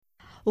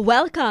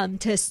Welcome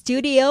to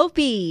Studio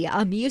B,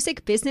 a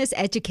music business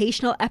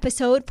educational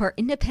episode for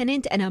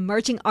independent and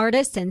emerging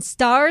artists and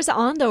stars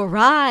on the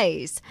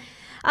rise.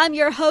 I'm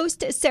your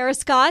host, Sarah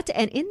Scott,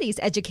 and in these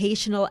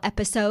educational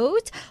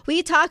episodes,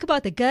 we talk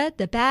about the good,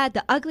 the bad,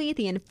 the ugly,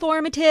 the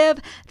informative,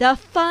 the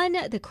fun,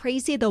 the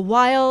crazy, the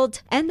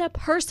wild, and the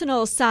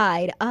personal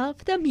side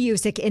of the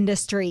music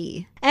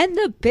industry, and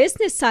the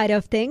business side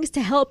of things to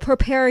help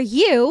prepare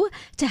you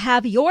to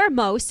have your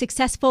most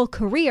successful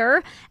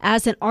career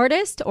as an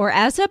artist or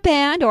as a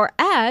band or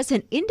as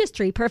an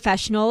industry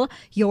professional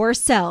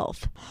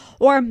yourself.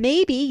 Or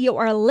maybe you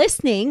are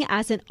listening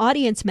as an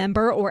audience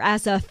member or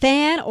as a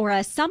fan or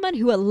as someone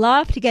who would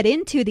love to get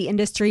into the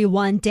industry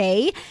one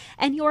day,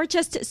 and you're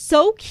just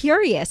so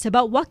curious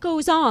about what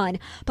goes on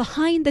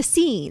behind the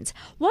scenes.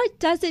 What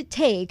does it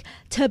take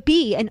to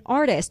be an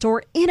artist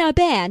or in a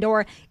band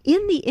or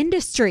in the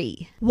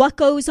industry? What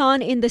goes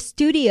on in the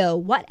studio?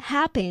 What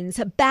happens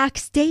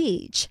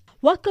backstage?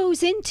 What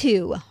goes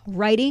into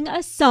writing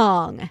a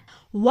song?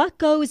 What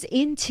goes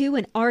into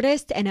an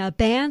artist and a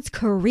band's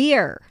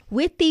career?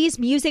 With these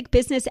music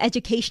business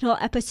educational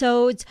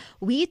episodes,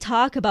 we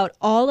talk about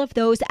all of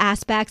those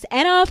aspects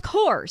and, of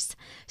course,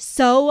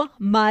 so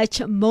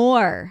much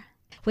more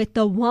with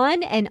the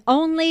one and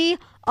only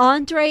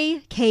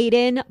Andre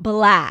Kaden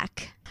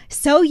Black.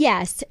 So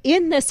yes,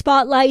 in the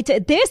spotlight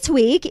this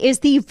week is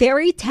the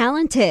very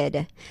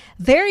talented,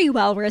 very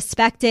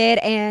well-respected,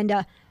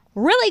 and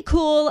really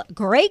cool,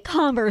 great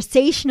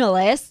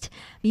conversationalist,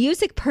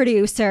 music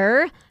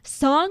producer,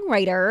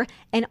 songwriter,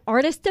 and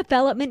artist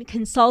development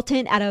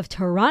consultant out of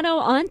Toronto,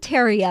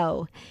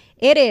 Ontario.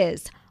 It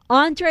is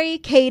Andre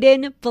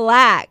Kaden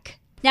Black.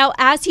 Now,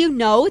 as you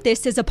know,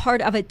 this is a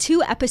part of a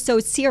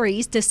 2-episode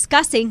series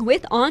discussing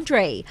with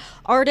Andre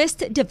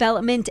artist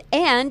development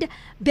and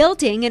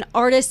building an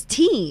artist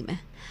team.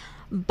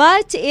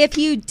 But if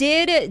you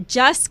did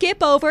just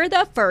skip over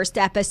the first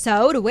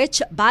episode,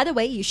 which, by the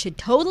way, you should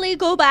totally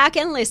go back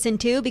and listen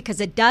to because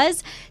it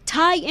does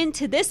tie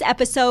into this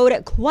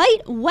episode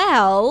quite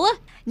well.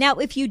 Now,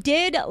 if you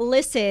did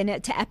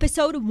listen to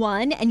episode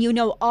 1 and you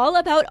know all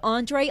about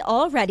Andre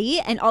already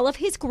and all of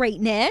his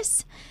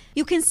greatness,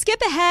 you can skip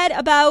ahead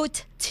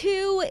about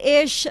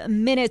 2-ish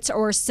minutes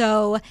or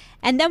so,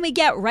 and then we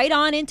get right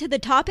on into the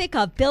topic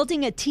of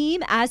building a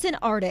team as an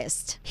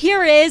artist.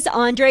 Here is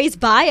Andre's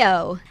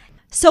bio.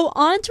 So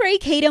Andre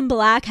Kaden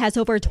Black has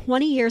over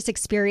 20 years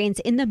experience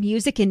in the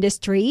music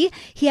industry.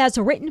 He has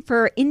written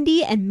for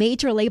indie and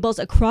major labels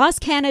across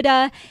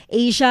Canada,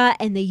 Asia,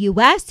 and the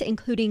US,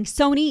 including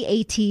Sony,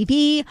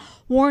 ATV,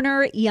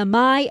 Warner,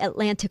 EMI,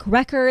 Atlantic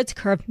Records,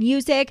 Curve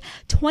Music,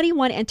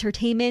 21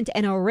 Entertainment,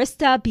 and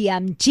Arista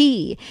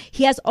BMG.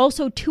 He has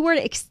also toured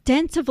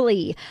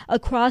extensively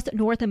across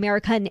North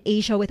America and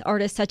Asia with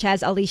artists such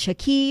as Alicia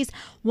Keys,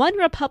 One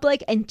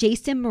Republic, and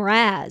Jason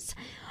Mraz.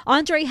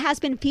 Andre has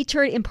been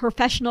featured in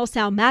Professional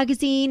Sound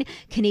Magazine,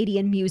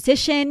 Canadian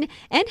Musician,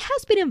 and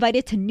has been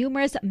invited to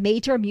numerous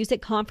major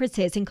music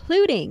conferences,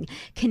 including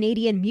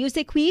Canadian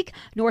Music Week,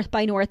 North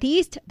by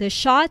Northeast, The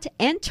Shot,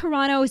 and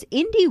Toronto's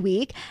Indie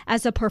Week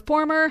as a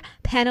performer,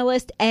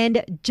 panelist,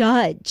 and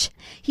judge.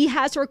 He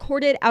has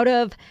recorded out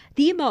of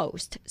the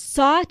most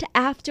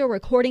sought-after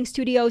recording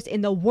studios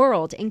in the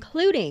world,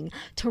 including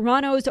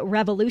Toronto's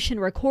Revolution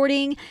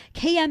Recording,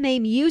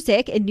 KMA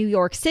Music in New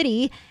York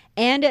City,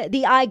 and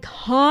the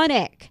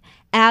iconic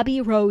Abbey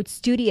Road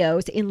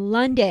Studios in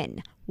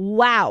London.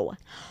 Wow.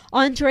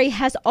 Andre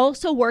has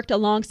also worked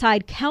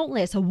alongside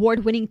countless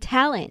award-winning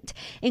talent,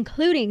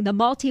 including the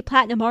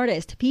multi-platinum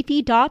artist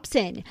Fifi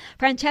Dobson,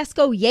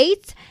 Francesco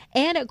Yates,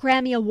 and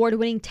Grammy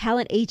award-winning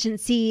talent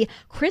agency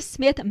Chris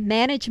Smith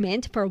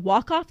Management for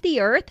Walk Off the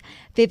Earth,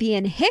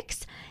 Vivian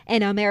Hicks,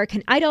 and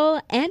American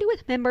Idol, and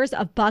with members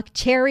of Buck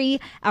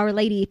Cherry, Our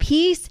Lady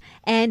Peace,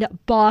 and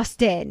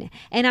Boston.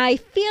 And I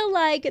feel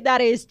like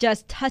that is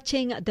just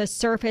touching the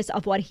surface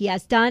of what he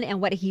has done and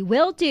what he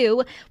will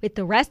do with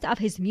the rest of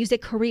his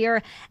music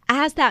career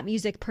as that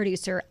music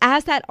producer,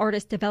 as that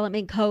artist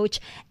development coach,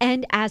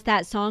 and as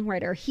that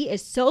songwriter. He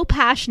is so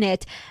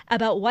passionate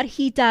about what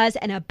he does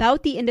and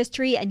about the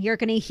industry, and you're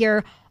going to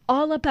hear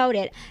all about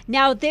it.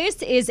 Now,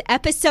 this is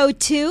episode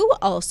 2,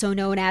 also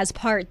known as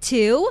part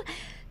 2.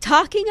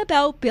 Talking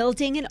about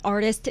building an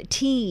artist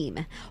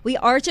team. We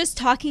are just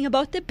talking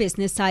about the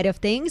business side of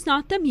things,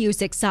 not the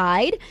music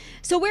side.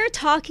 So we're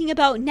talking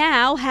about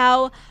now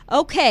how,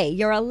 okay,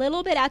 you're a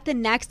little bit at the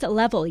next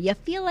level. You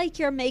feel like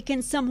you're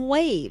making some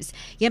waves.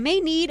 You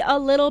may need a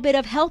little bit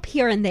of help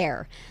here and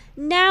there.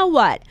 Now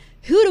what?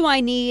 Who do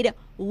I need?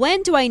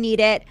 When do I need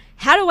it?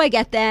 How do I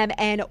get them?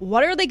 And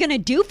what are they going to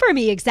do for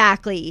me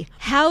exactly?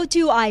 How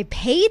do I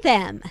pay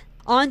them?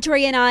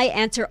 Andre and I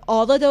answer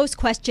all of those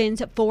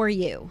questions for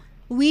you.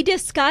 We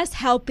discuss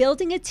how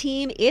building a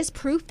team is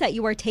proof that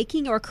you are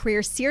taking your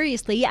career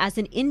seriously as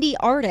an indie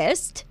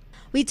artist.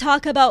 We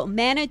talk about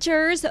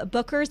managers,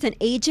 bookers and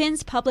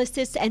agents,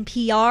 publicists and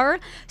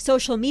PR,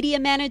 social media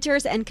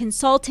managers and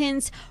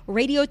consultants,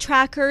 radio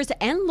trackers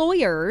and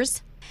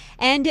lawyers.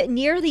 And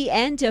near the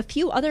end, a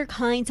few other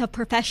kinds of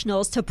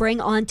professionals to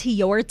bring onto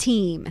your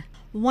team.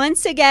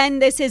 Once again,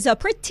 this is a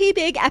pretty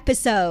big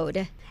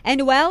episode.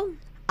 And well,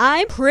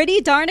 I'm pretty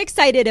darn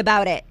excited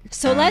about it.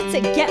 So let's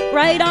get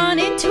right on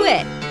into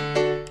it.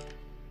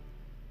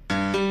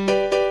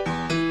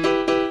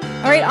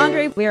 All right,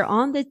 Andre, we're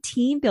on the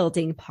team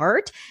building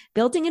part,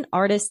 building an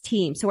artist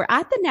team. So we're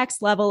at the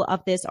next level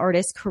of this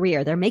artist's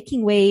career. They're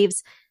making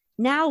waves.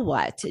 Now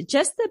what?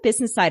 Just the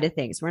business side of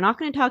things. We're not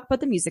going to talk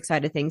about the music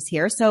side of things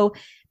here. So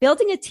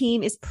building a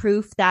team is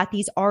proof that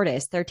these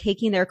artists, they're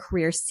taking their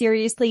career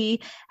seriously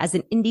as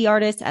an indie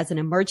artist, as an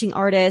emerging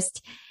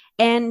artist.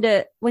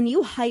 And when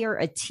you hire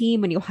a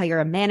team, when you hire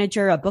a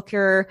manager, a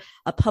booker,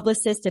 a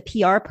publicist, a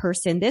PR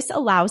person, this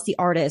allows the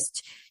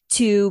artist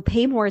to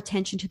pay more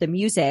attention to the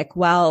music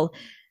while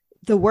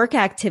the work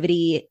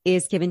activity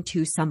is given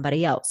to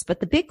somebody else.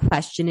 But the big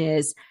question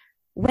is,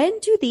 when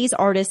do these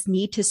artists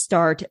need to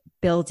start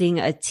building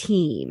a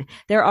team?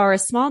 There are a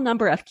small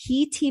number of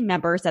key team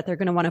members that they're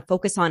going to want to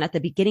focus on at the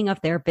beginning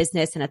of their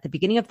business and at the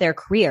beginning of their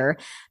career.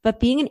 But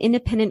being an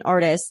independent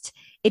artist,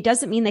 it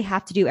doesn't mean they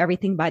have to do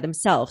everything by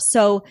themselves.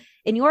 So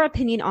in your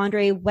opinion,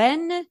 Andre,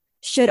 when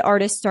should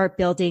artists start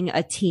building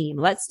a team?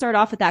 Let's start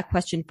off with that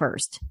question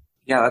first.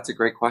 Yeah, that's a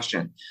great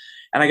question.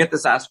 And I get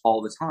this asked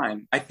all the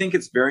time. I think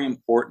it's very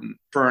important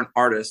for an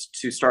artist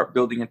to start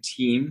building a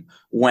team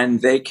when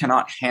they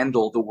cannot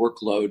handle the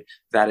workload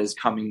that is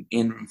coming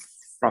in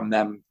from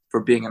them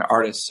for being an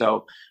artist.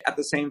 So at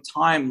the same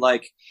time,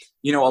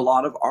 a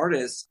lot of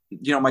artists,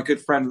 my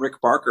good friend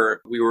Rick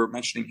Barker, we were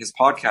mentioning his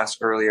podcast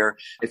earlier.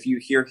 If you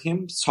hear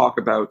him talk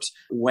about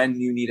when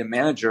you need a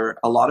manager,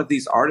 a lot of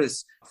these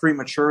artists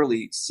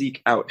prematurely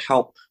seek out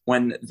help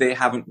when they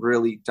haven't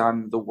really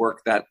done the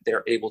work that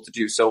they're able to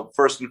do. So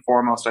first and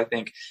foremost, I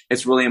think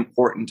it's really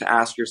important to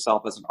ask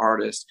yourself as an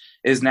artist,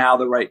 is now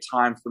the right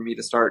time for me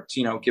to start,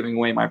 giving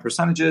away my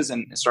percentages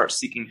and start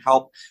seeking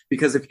help?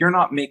 Because if you're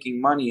not making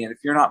money and if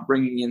you're not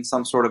bringing in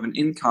some sort of an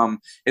income,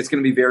 it's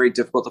going to be very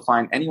difficult to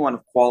find anyone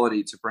of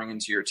quality to bring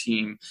into your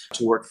team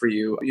to work for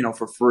you,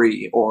 for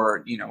free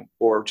or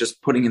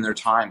just putting in their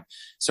time.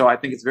 So I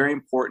think it's very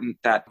important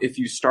that if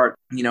you start,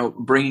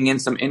 bringing in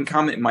some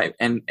income, it might,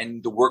 and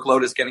the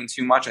workload is getting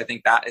too much, I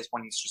think that is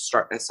when you should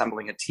start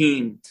assembling a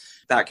team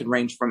that could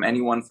range from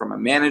anyone from a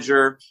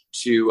manager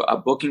to a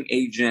booking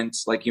agent,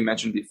 like you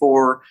mentioned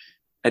before,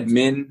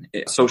 admin,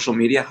 social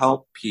media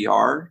help,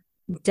 PR.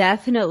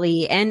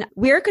 Definitely. And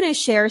we're going to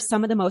share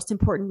some of the most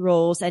important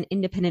roles an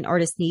independent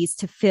artist needs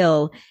to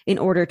fill in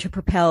order to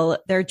propel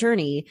their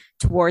journey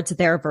towards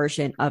their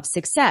version of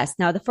success.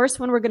 Now, the first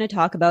one we're going to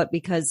talk about,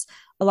 because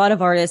a lot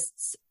of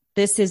artists,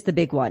 this is the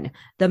big one,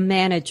 the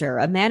manager.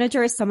 A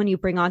manager is someone you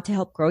bring on to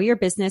help grow your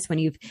business when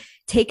you've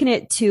taken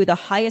it to the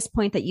highest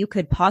point that you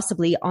could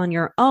possibly on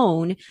your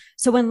own.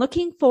 So when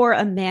looking for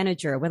a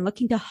manager, when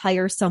looking to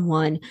hire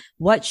someone,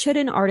 what should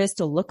an artist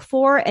look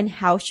for and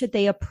how should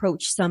they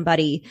approach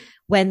somebody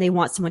when they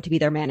want someone to be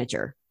their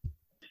manager?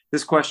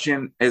 This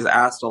question is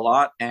asked a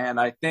lot,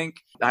 and I think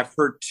I've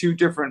heard two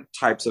different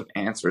types of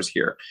answers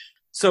here.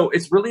 So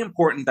it's really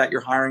important that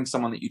you're hiring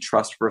someone that you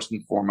trust first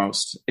and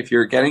foremost. If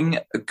you're getting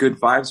good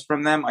vibes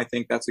from them, I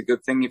think that's a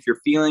good thing. If you're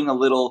feeling a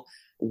little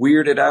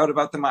weirded out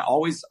about them,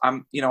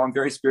 I'm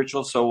very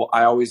spiritual, so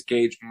I always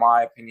gauge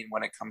my opinion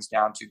when it comes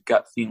down to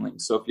gut feeling.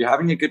 So if you're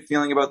having a good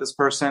feeling about this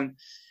person,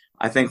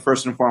 I think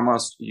first and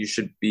foremost, you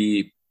should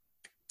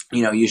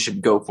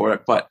go for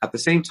it. But at the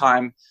same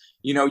time,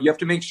 you have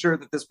to make sure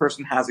that this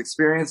person has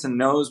experience and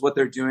knows what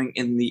they're doing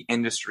in the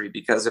industry,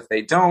 because if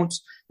they don't,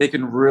 they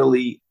can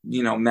really,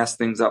 mess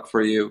things up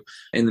for you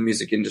in the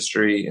music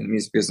industry, in the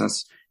music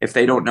business, if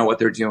they don't know what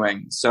they're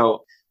doing.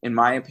 So in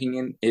my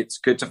opinion, it's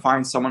good to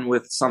find someone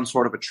with some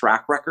sort of a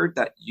track record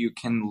that you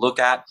can look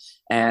at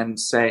and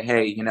say,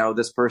 hey,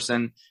 this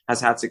person has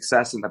had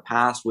success in the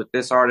past with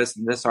this artist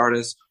and this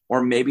artist,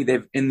 or maybe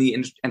they've in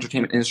the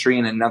entertainment industry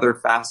in another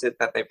facet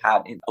that they've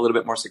had a little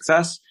bit more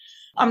success.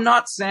 I'm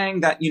not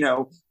saying that,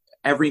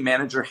 every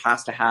manager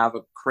has to have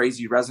a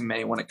crazy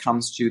resume when it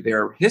comes to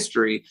their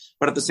history.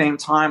 But at the same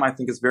time, I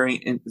think it's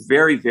very,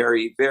 very,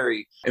 very,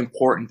 very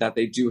important that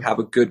they do have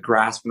a good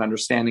grasp and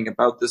understanding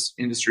about this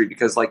industry,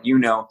 because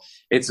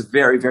it's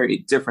very, very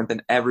different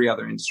than every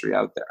other industry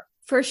out there.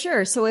 For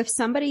sure. So if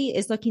somebody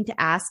is looking to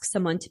ask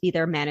someone to be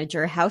their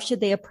manager, how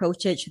should they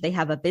approach it? Should they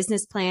have a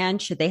business plan?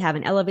 Should they have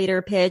an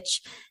elevator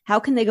pitch? How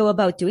can they go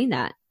about doing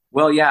that?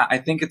 Well, yeah, I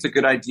think it's a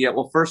good idea.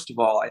 Well, first of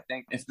all, I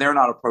think if they're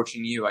not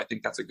approaching you, I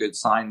think that's a good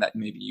sign that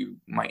maybe you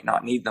might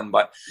not need them.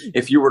 But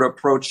if you were to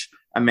approach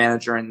a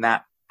manager and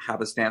that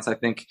have a stance, I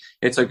think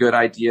it's a good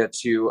idea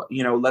to,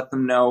 let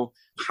them know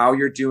how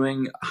you're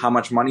doing, how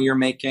much money you're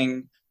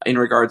making in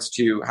regards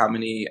to how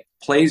many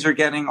plays you're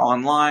getting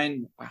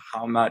online,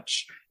 how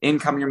much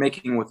income you're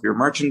making with your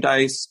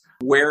merchandise,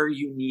 where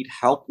you need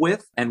help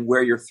with, and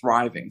where you're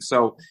thriving.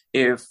 So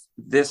if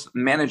this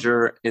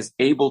manager is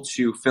able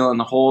to fill in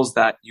the holes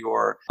that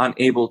you're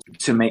unable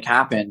to make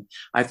happen,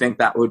 I think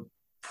that would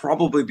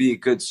probably be a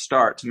good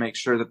start to make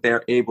sure that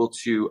they're able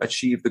to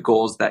achieve the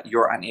goals that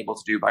you're unable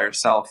to do by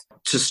yourself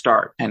to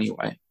start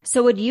anyway.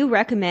 So would you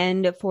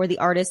recommend for the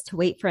artist to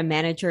wait for a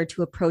manager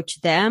to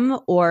approach them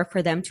or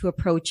for them to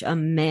approach a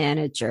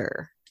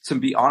manager? To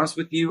be honest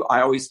with you,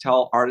 I always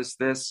tell artists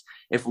this: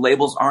 if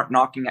labels aren't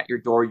knocking at your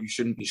door, you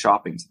shouldn't be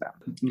shopping to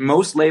them.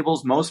 Most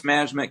labels, most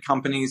management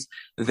companies,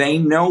 they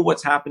know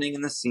what's happening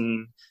in the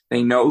scene.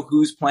 They know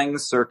who's playing the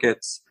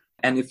circuits.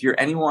 And if you're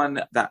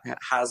anyone that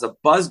has a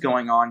buzz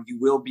going on, you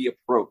will be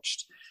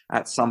approached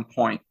at some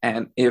point.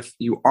 And if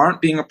you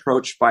aren't being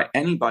approached by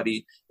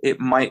anybody, it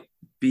might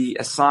be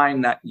a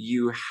sign that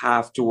you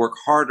have to work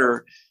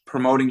harder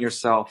promoting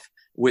yourself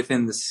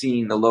within the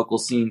scene, the local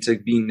scene, to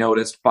be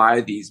noticed by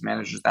these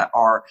managers that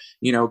are,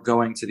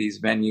 going to these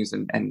venues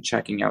and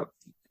checking out,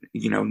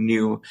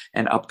 new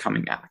and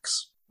upcoming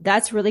acts.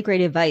 That's really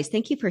great advice.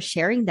 Thank you for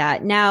sharing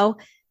that. Now,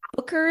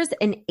 bookers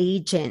and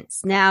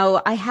agents.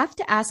 Now, I have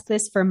to ask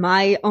this for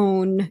my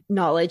own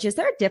knowledge. Is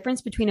there a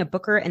difference between a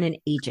booker and an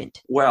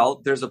agent?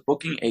 Well, there's a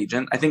booking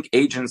agent. I think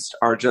agents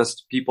are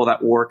just people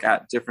that work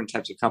at different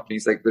types of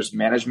companies. Like there's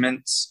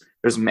management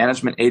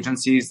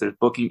agencies, there's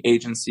booking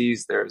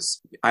agencies.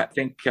 I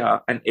think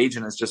an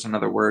agent is just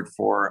another word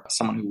for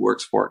someone who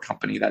works for a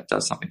company that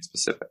does something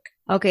specific.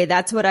 Okay,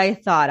 that's what I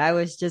thought. I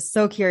was just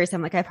so curious.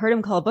 I'm like, I've heard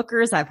him called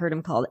bookers. I've heard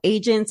him called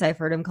agents. I've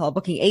heard him called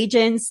booking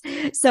agents.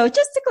 So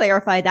just to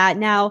clarify that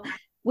now,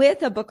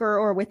 with a booker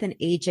or with an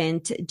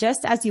agent,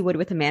 just as you would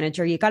with a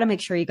manager, you got to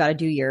make sure you got to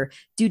do your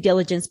due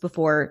diligence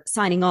before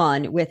signing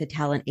on with a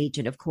talent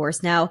agent, of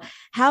course. Now,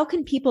 how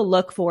can people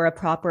look for a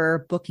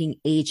proper booking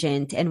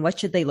agent, and what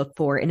should they look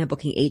for in a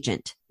booking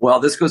agent? Well,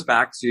 this goes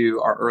back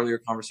to our earlier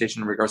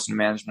conversation in regards to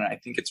management. I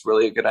think it's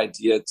really a good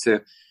idea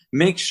to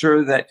make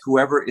sure that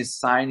whoever is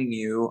signing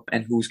you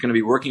and who's going to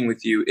be working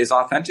with you is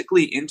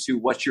authentically into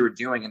what you're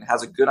doing and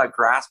has a good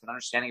grasp and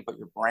understanding about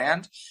your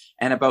brand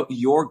and about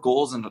your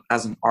goals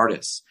as an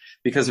artist.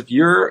 Because if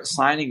you're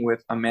signing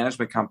with a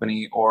management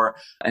company or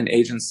an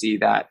agency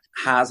that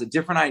has a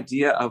different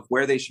idea of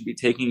where they should be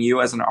taking you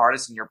as an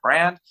artist and your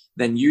brand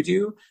than you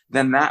do,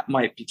 then that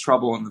might be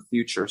trouble in the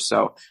future.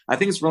 So I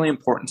think it's really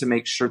important to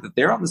make sure that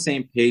they're on the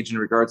same page in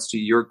regards to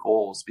your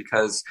goals,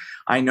 because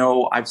I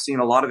know I've seen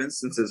a lot of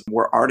instances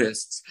where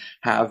artists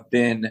have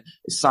been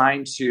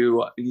signed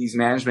to these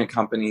management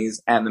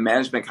companies and the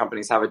management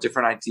companies have a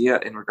different idea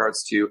in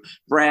regards to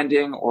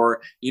branding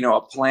or, a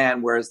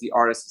plan, whereas the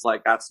artist is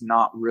like, that's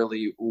not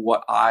really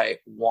what I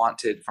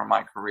wanted from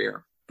my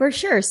career. For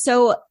sure.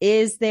 So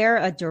is there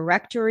a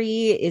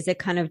directory? Is it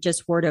kind of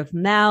just word of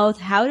mouth?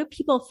 How do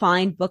people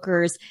find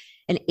bookers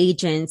and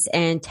agents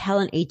and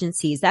talent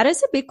agencies? That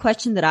is a big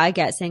question that I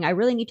get, saying, I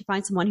really need to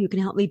find someone who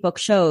can help me book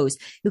shows,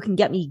 who can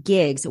get me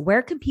gigs.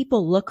 Where can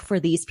people look for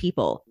these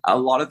people? A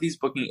lot of these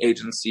booking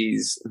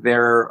agencies,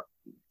 they're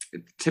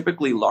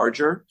typically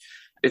larger.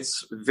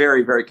 It's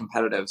very, very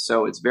competitive.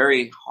 So it's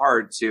very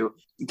hard to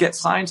get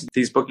signed to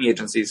these booking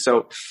agencies.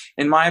 So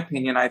in my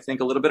opinion, I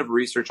think a little bit of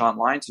research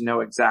online to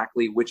know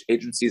exactly which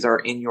agencies are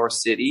in your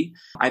city.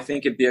 I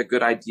think it'd be a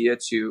good idea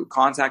to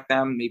contact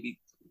them, maybe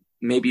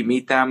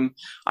meet them.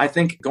 I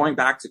think going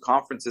back to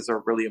conferences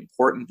are really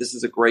important. This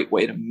is a great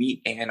way to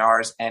meet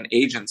A&Rs and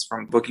agents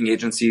from booking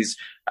agencies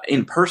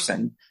in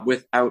person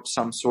without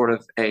some sort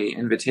of a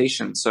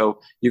invitation.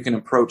 So you can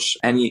approach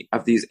any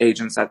of these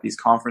agents at these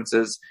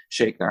conferences,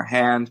 shake their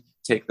hand,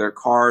 take their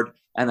card,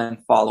 and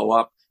then follow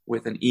up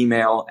with an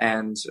email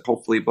and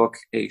hopefully book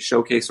a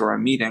showcase or a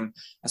meeting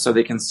so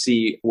they can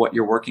see what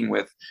you're working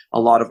with. A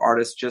lot of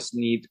artists just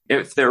need,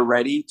 if they're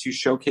ready to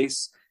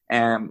showcase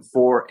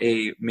for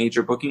a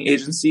major booking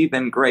agency,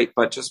 then great.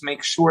 But just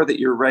make sure that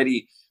you're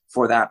ready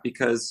for that,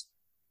 because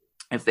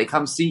if they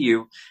come see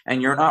you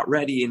and you're not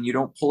ready and you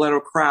don't pull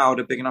out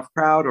a big enough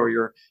crowd, or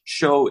your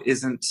show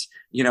isn't,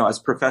 as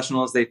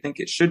professional as they think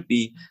it should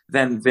be,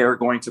 then they're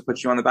going to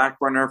put you on the back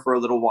burner for a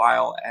little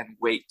while and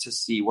wait to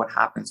see what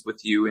happens with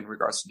you in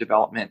regards to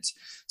development.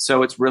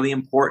 So it's really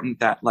important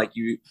that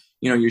you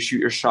shoot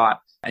your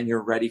shot and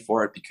you're ready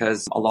for it,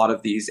 because a lot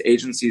of these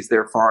agencies,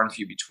 they're far and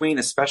few between,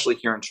 especially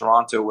here in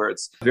Toronto, where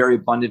it's very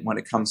abundant when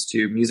it comes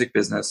to music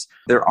business.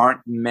 There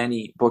aren't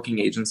many booking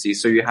agencies.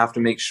 So you have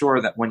to make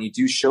sure that when you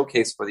do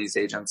showcase for these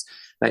agents,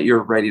 that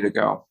you're ready to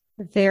go.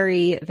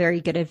 Very, very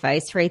good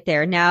advice right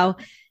there. Now,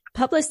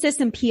 publicists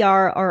and PR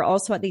are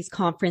also at these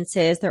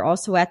conferences. They're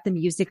also at the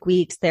music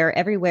weeks. They're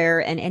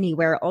everywhere and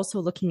anywhere, also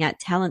looking at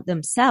talent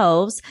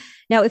themselves.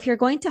 Now, if you're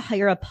going to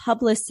hire a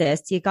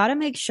publicist, you got to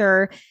make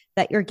sure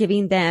that you're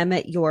giving them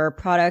your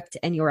product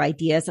and your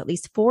ideas at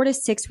least 4 to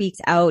 6 weeks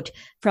out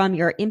from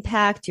your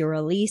impact, your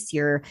release,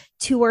 your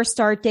tour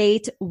start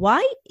date.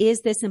 Why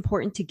is this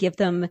important to give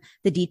them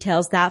the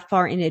details that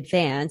far in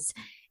advance?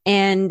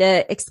 And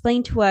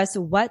explain to us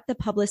what the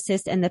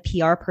publicist and the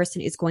PR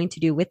person is going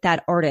to do with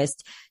that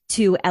artist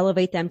to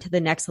elevate them to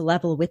the next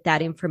level with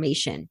that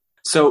information.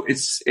 So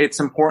it's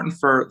important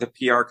for the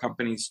PR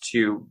companies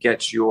to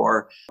get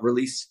your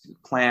release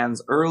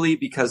plans early,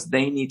 because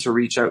they need to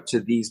reach out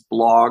to these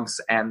blogs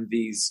and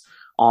these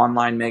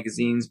online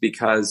magazines,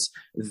 because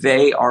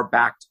they are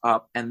backed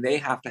up and they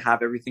have to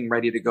have everything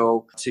ready to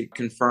go to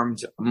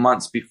confirmed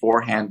months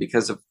beforehand,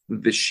 because of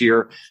the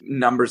sheer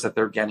numbers that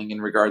they're getting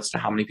in regards to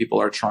how many people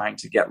are trying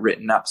to get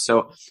written up.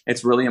 So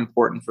it's really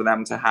important for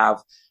them to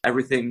have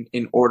everything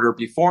in order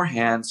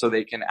beforehand so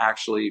they can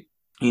actually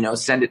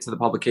send it to the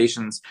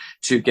publications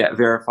to get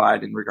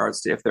verified in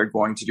regards to if they're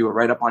going to do a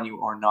write-up on you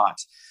or not.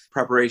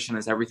 Preparation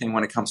is everything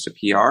when it comes to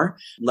PR.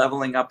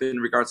 Leveling up in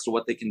regards to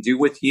what they can do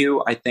with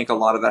you. I think a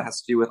lot of that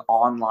has to do with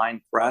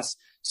online press.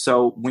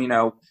 So we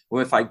know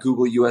if I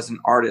Google you as an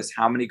artist,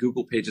 how many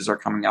Google pages are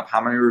coming up?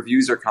 How many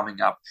reviews are coming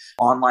up?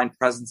 Online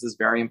presence is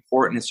very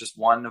important. It's just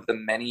one of the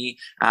many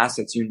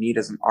assets you need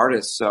as an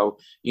artist. So,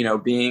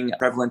 being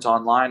prevalent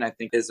online, I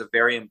think, is a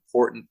very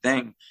important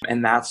thing.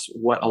 And that's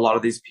what a lot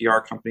of these PR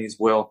companies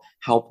will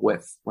help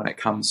with when it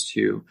comes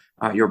to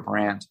your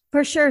brand.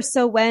 For sure.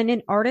 So when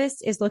an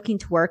artist is looking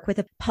to work with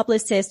a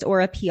publicist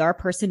or a PR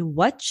person,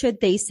 what should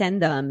they send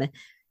them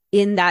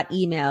in that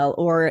email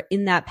or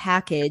in that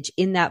package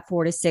in that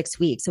 4 to 6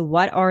 weeks? So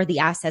what are the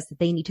assets that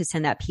they need to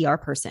send that PR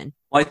person?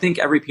 Well, I think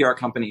every PR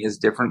company is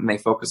different and they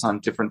focus on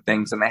different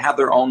things and they have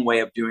their own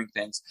way of doing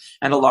things.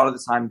 And a lot of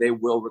the time they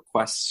will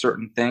request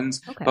certain things,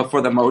 but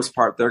for the most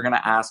part, they're going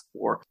to ask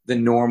for the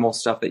normal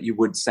stuff that you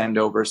would send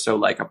over. So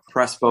like a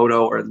press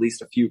photo or at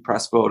least a few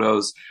press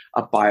photos,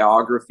 a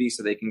biography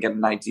so they can get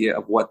an idea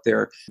of what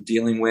they're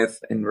dealing with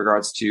in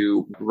regards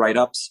to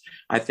write-ups.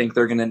 I think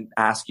they're going to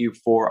ask you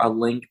for a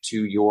link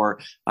to your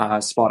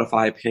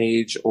Spotify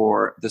page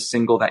or the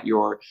single that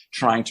you're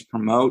trying to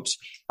promote.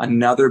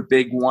 Another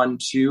big one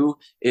too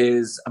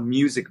is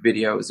music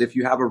videos. If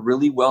you have a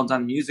really well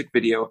done music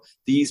video,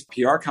 these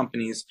PR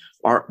companies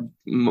are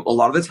a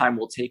lot of the time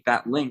will take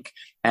that link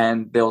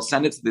and they'll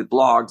send it to the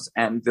blogs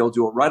and they'll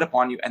do a write up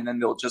on you and then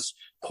they'll just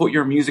put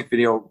your music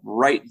video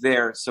right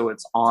there so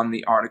it's on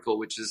the article,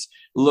 which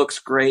looks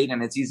great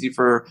and it's easy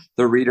for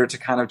the reader to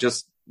kind of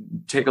just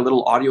take a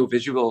little audio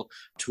visual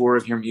tour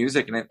of your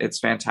music and it's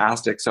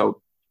fantastic.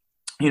 So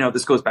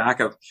this goes back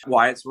of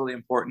why it's really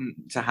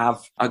important to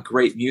have a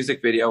great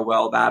music video.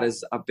 Well, that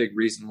is a big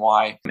reason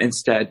why.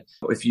 Instead,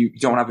 if you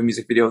don't have a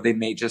music video, they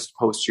may just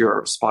post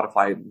your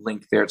Spotify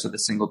link there to the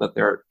single that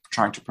they're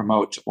trying to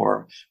promote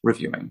or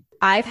reviewing.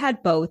 I've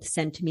had both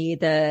sent to me,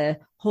 the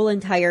whole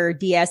entire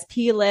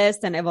DSP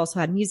list, and I've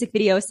also had music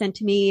videos sent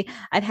to me.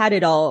 I've had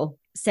it all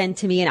sent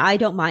to me, and I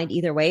don't mind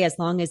either way, as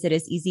long as it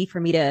is easy for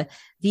me to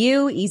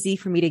view, easy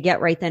for me to get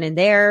right then and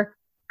there.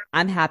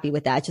 I'm happy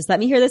with that. Just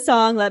let me hear the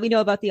song, let me know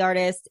about the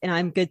artist, and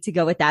I'm good to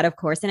go with that, of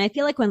course. And I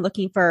feel like when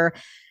looking for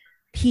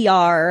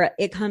PR,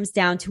 it comes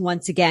down to,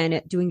 once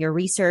again, doing your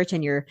research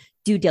and your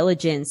due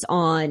diligence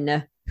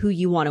on who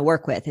you want to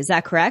work with. Is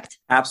that correct?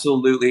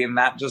 Absolutely. And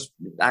that just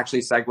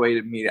actually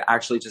segued me to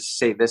actually just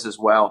say this as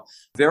well.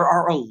 There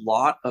are a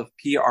lot of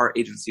PR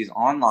agencies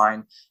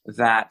online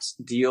that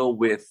deal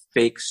with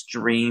fake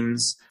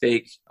streams,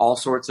 fake, all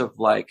sorts of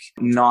like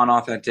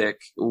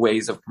non-authentic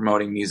ways of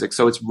promoting music.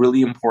 So it's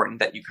really important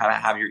that you kind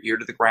of have your ear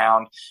to the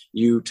ground.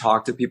 You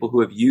talk to people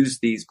who have used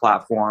these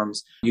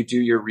platforms. You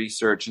do your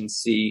research and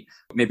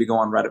maybe go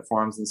on Reddit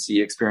forums and see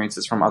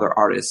experiences from other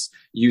artists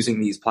using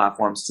these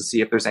platforms to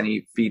see if there's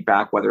any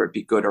feedback, whether it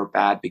be good or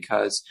bad,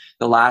 because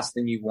the last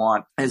thing you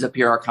want is a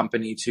PR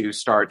company to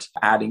start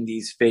adding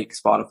these fake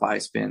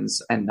Spotify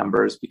spins and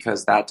numbers,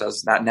 because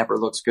that never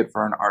looks good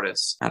for an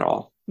artist at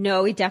all.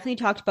 No, we definitely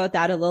talked about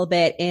that a little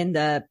bit in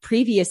the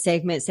previous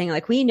segment, saying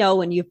like, we know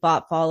when you've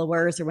bought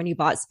followers or when you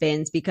bought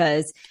spins,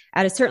 because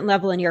at a certain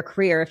level in your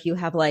career, if you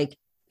have like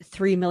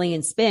 3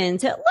 million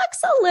spins, it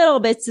looks a little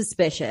bit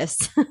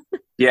suspicious.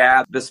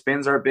 Yeah, the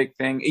spins are a big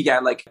thing. Yeah,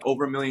 like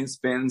over 1 million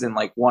spins and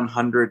like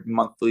 100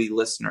 monthly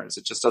listeners.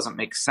 It just doesn't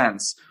make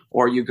sense.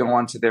 Or you go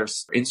onto their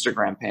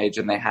Instagram page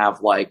and they have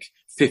like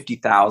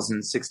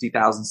 50,000,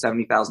 60,000,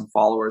 70,000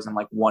 followers and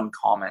like one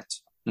comment,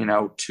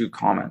 2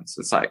 comments.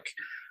 It's like,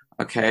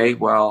 okay,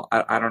 well,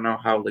 I don't know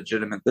how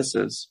legitimate this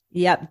is.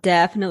 Yep,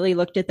 definitely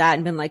looked at that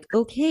and been like,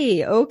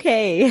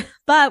 okay.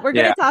 But we're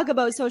going to talk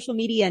about social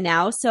media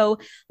now. So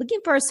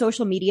looking for a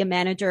social media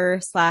manager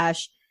 /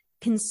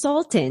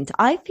 consultant.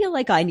 I feel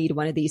like I need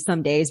one of these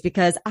some days,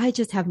 because I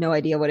just have no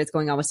idea what is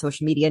going on with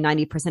social media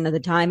 90% of the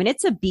time. And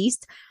it's a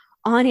beast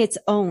on its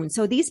own.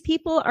 So these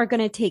people are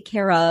going to take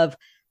care of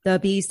the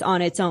beast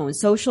on its own,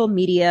 social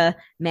media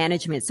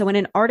management. So when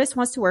an artist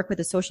wants to work with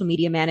a social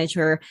media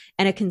manager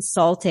and a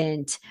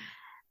consultant,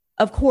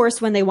 of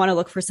course, when they want to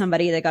look for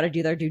somebody, they got to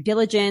do their due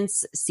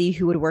diligence, see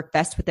who would work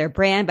best with their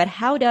brand. But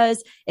how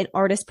does an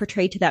artist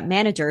portray to that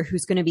manager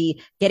who's going to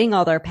be getting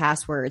all their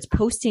passwords,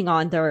 posting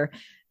on their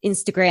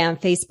Instagram,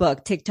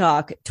 Facebook,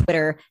 TikTok,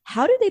 Twitter?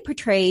 How do they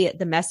portray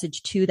the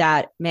message to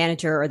that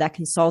manager or that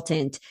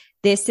consultant?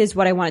 This is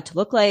what I want it to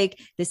look like.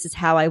 This is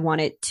how I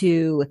want it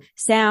to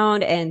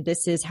sound. And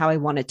this is how I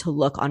want it to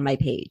look on my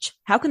page.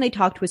 How can they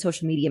talk to a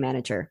social media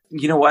manager?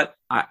 You know what?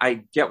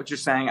 I get what you're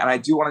saying. And I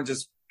do want to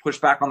just push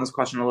back on this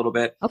question a little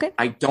bit. Okay.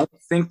 I don't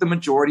think the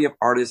majority of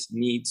artists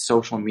need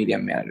social media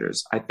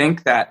managers. I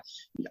think that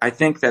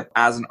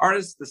as an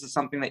artist, this is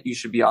something that you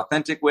should be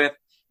authentic with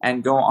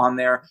and go on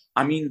there.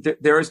 I mean,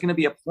 there is going to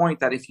be a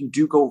point that if you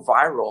do go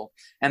viral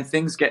and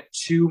things get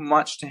too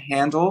much to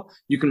handle,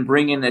 you can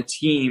bring in a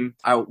team.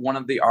 One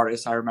of the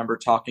artists, I remember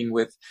talking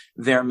with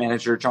their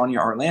manager, Johnny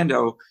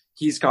Orlando.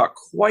 He's got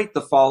quite the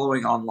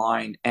following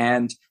online,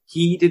 and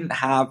he didn't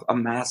have a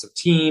massive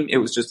team. It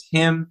was just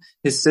him,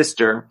 his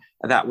sister,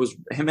 that was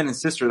him and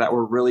his sister that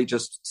were really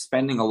just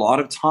spending a lot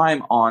of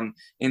time on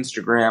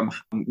Instagram,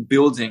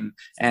 building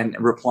and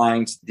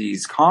replying to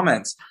these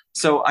comments.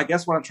 So I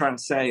guess what I'm trying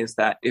to say is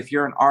that if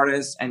you're an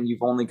artist and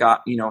you've only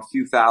got, a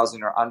few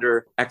thousand or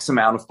under X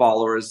amount of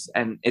followers,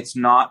 and it's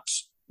not,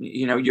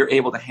 you're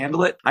able to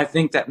handle it, I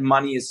think that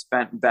money is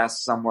spent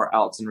best somewhere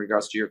else in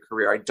regards to your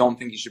career. I don't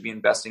think you should be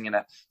investing in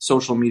a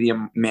social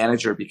media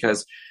manager,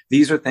 because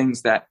these are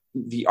things that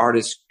the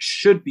artist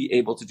should be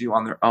able to do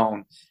on their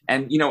own.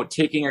 And,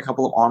 taking a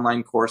couple of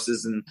online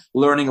courses and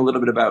learning a little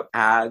bit about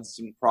ads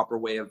and proper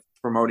way of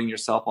promoting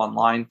yourself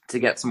online to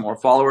get some more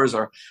followers,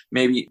 or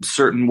maybe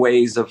certain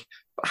ways of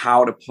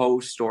how to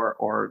post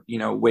or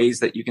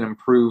ways that you can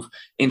improve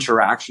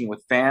interaction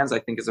with fans, I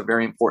think is a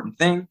very important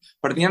thing.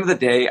 But at the end of the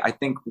day, I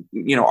think,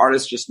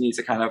 artists just need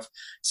to kind of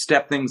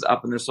step things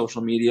up in their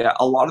social media.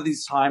 A lot of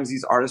these times,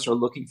 these artists are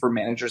looking for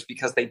managers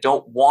because they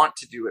don't want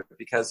to do it,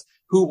 because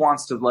who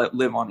wants to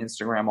live on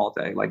Instagram all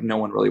day? Like, no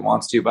one really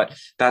wants to, but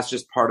that's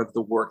just part of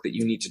the work that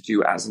you need to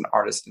do as an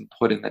artist and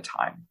put in the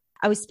time.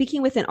 I was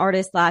speaking with an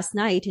artist last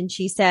night, and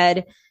she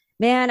said,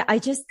 man,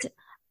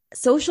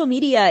 social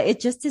media,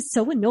 it just is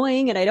so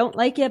annoying and I don't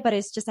like it, but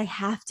it's just, I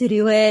have to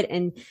do it.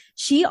 And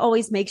she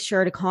always makes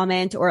sure to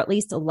comment, or at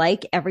least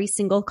like every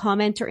single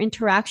comment or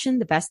interaction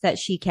the best that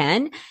she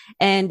can.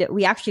 And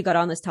we actually got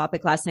on this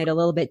topic last night a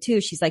little bit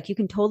too. She's like, you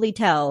can totally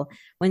tell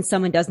when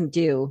someone doesn't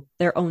do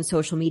their own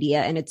social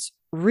media, and it's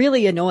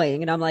really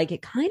annoying. And I'm like,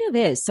 it kind of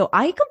is. So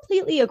I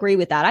completely agree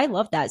with that. I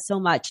love that so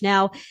much.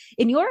 Now,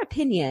 in your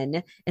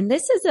opinion, and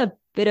this is a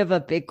bit of a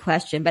big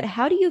question, but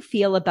how do you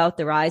feel about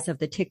the rise of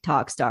the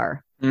TikTok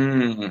star?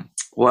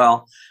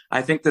 Well,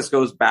 I think this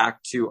goes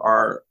back to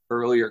our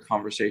earlier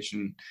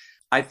conversation.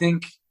 I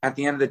think at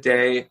the end of the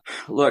day,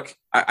 look,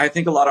 I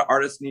think a lot of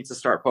artists need to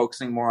start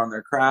focusing more on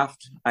their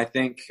craft. I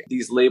think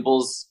these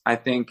labels, I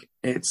think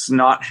it's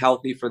not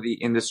healthy for the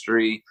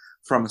industry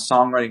from a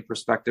songwriting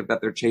perspective that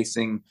they're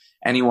chasing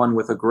anyone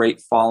with a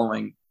great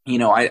following.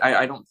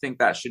 I don't think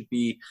that should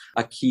be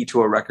a key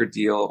to a record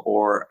deal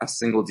or a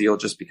single deal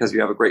just because you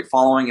have a great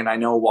following. And I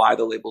know why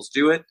the labels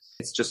do it.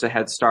 It's just a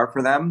head start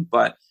for them.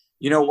 But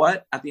you know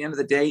what? At the end of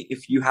the day,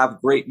 if you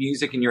have great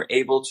music and you're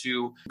able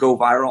to go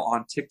viral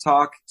on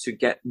TikTok to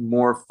get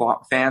more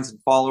fans and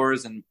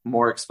followers and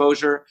more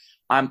exposure,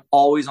 I'm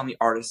always on the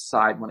artist's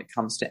side when it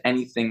comes to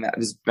anything that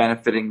is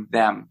benefiting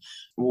them.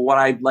 What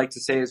I'd like to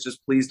say is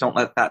just please don't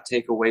let that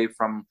take away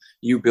from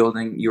you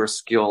building your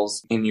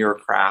skills in your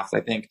craft,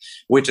 I think,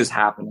 which is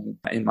happening,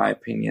 in my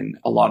opinion,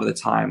 a lot of the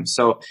time.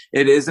 So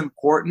it is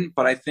important,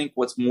 but I think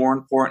what's more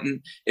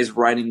important is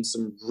writing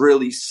some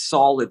really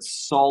solid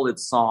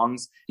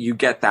songs. You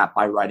get that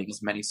by writing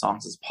as many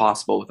songs as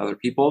possible with other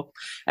people.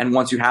 And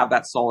once you have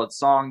that solid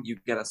song, you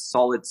get a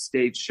solid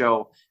stage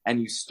show and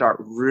you start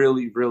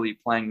really, really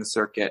playing the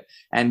circuit.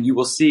 And you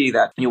will see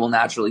that you will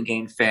naturally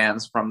gain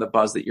fans from the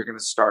buzz that you're going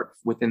to start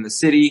within the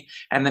city.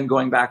 And then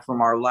going back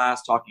from our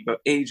last talking about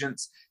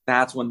agents,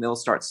 that's when they'll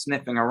start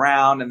sniffing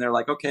around and they're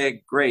like,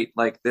 okay, great.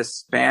 Like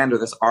this band or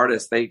this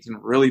artist, they can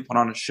really put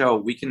on a show.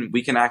 We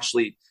can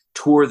actually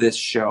tour this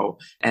show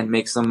and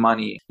make some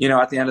money.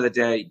 At the end of the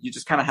day, you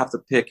just kind of have to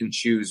pick and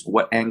choose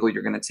what angle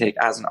you're going to take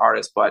as an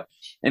artist. But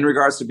in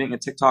regards to being a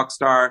TikTok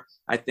star,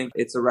 I think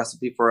it's a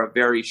recipe for a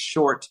very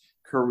short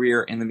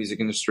career in the music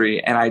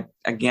industry. And I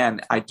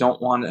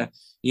don't want to,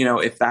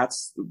 if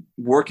that's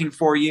working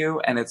for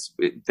you and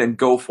then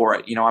go for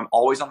it. I'm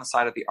always on the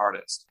side of the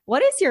artist.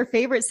 What is your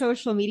favorite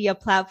social media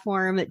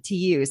platform to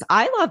use?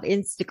 I love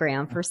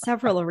Instagram for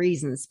several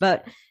reasons,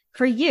 but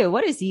for you,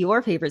 what is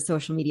your favorite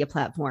social media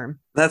platform?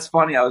 That's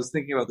funny. I was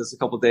thinking about this a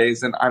couple of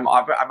days, and I'm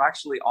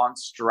actually on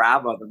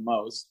Strava the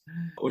most,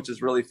 which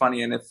is really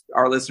funny. And if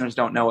our listeners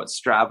don't know what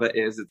Strava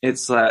is,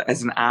 it's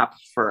as an app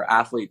for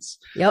athletes.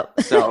 Yep.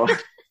 So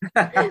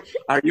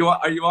are you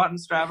on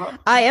Strava?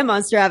 I am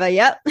on Strava.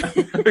 Yep.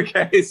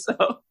 Okay,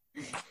 so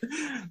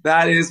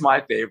that is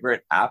my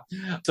favorite app.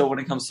 So when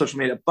it comes to social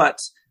media, but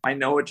I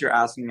know what you're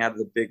asking out of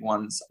the big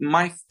ones.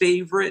 My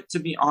favorite, to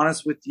be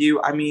honest with you,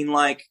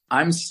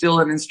 I'm still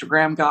an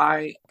Instagram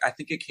guy. I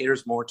think it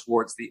caters more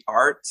towards the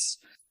arts.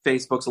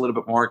 Facebook's a little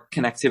bit more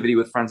connectivity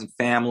with friends and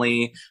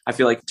family. I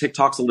feel like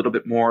TikTok's a little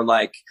bit more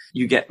like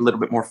you get a little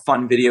bit more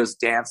fun videos,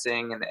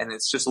 dancing, and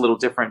it's just a little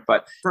different.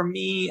 But for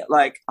me,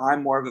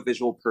 I'm more of a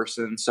visual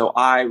person, so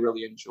I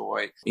really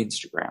enjoy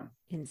Instagram.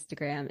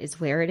 Instagram is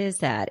where it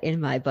is at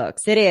in my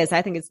books. It is.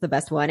 I think it's the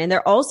best one. And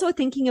they're also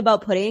thinking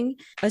about putting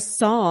a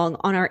song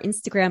on our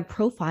Instagram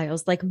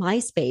profiles like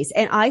MySpace.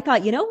 And I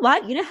thought, you know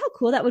what? You know how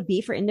cool that would be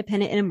for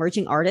independent and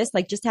emerging artists?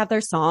 Like just have their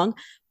song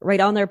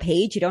right on their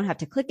page. You don't have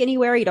to click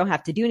anywhere. You don't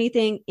have to do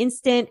anything.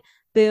 Instant,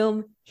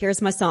 boom,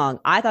 here's my song.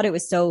 I thought it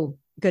was so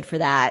good for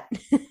that.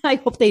 I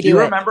hope they do it. Do you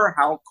remember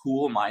how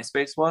cool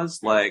MySpace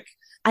was?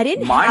 I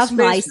didn't have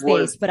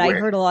MySpace, but I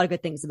heard a lot of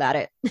good things about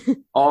it.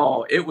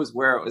 Oh, it was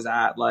where it was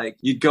at.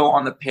 You'd go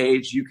on the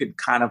page, you could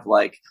kind of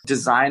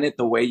design it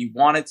the way you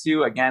wanted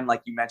to. Again,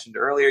 like you mentioned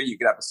earlier, you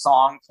could have a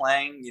song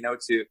playing,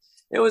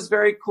 it was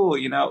very cool.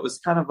 It was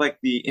kind of like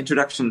the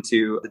introduction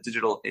to the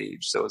digital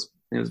age. So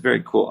it was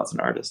very cool as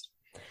an artist.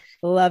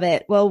 Love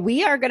it. Well,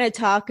 we are going to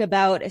talk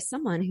about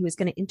someone who is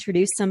going to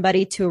introduce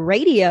somebody to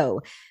radio,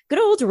 good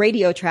old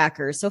radio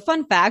trackers. So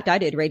fun fact, I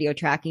did radio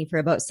tracking for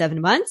about 7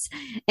 months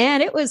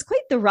and it was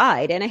quite the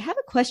ride. And I have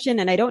a question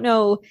and I don't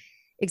know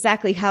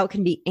exactly how it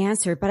can be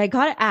answered, but I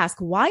got to ask,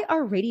 why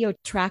are radio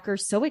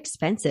trackers so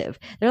expensive?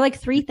 They're like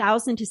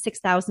 $3,000 to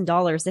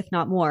 $6,000, if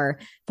not more,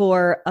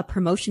 for a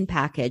promotion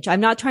package.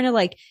 I'm not trying to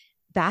like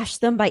bash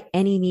them by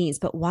any means,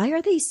 but why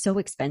are they so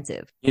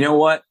expensive? You know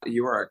what?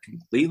 You are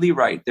completely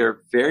right.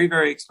 They're very,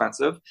 very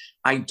expensive.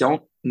 I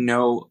don't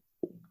know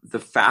the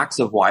facts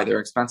of why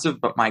they're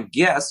expensive, but my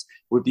guess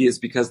would be is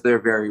because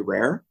they're very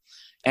rare.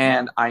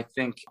 And I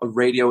think a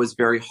radio is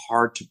very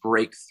hard to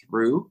break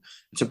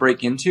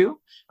into.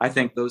 I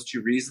think those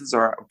two reasons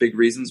are big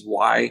reasons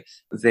why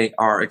they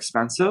are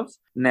expensive.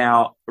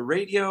 Now,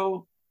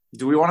 radio,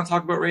 do we want to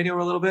talk about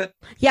radio a little bit?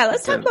 Yeah,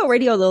 let's talk about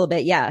radio a little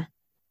bit. Yeah.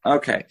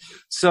 Okay.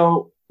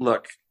 So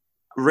look,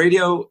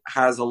 radio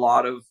has a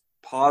lot of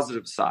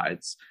positive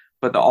sides,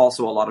 but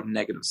also a lot of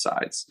negative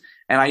sides.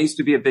 And I used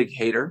to be a big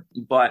hater,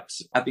 but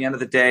at the end of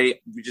the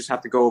day, we just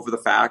have to go over the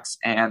facts.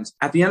 And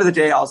at the end of the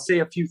day, I'll say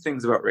a few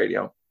things about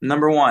radio.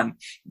 Number one,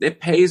 it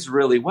pays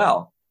really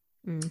well.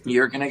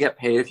 You're going to get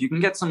paid. If you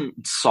can get some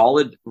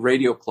solid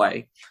radio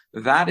play,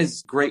 that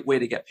is a great way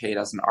to get paid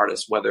as an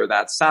artist, whether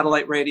that's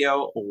satellite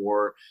radio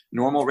or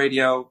normal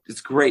radio.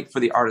 It's great for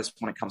the artist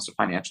when it comes to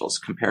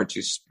financials compared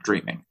to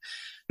streaming.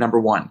 Number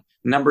one.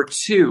 Number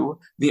two,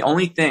 the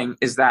only thing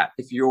is that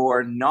if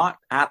you're not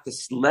at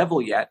this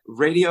level yet,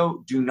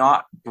 radio do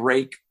not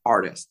break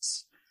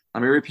artists.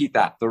 Let me repeat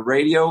that. The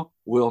radio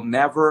will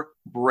never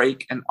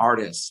break an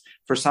artist.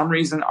 For some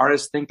reason,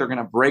 artists think they're going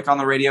to break on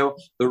the radio.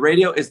 The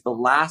radio is the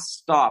last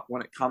stop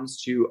when it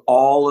comes to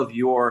all of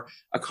your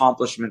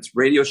accomplishments.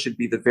 Radio should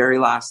be the very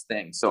last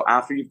thing. So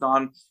after you've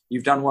done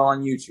well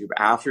on YouTube,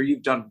 after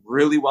you've done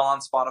really well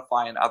on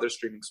Spotify and other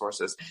streaming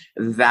sources,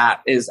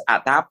 that is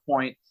at that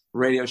point,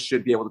 radio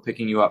should be able to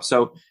picking you up.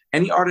 So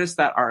any artists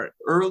that are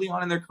early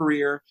on in their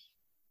career,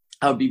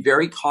 I would be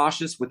very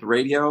cautious with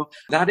radio.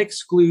 That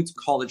excludes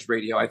college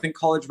radio. I think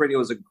college radio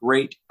is a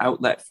great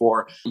outlet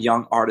for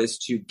young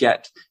artists to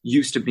get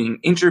used to being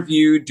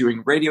interviewed,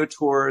 doing radio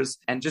tours,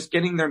 and just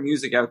getting their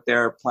music out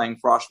there, playing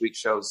Frosh Week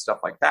shows, stuff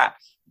like that.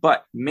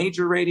 But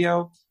major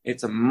radio,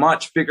 it's a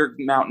much bigger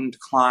mountain to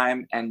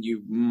climb, and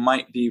you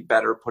might be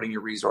better putting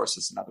your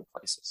resources in other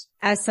places.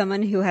 As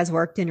someone who has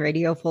worked in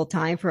radio full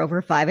time for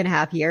over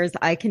 5.5 years,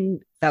 I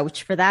can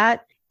vouch for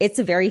that. It's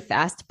a very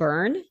fast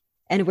burn.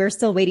 And we're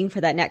still waiting for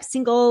that next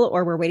single,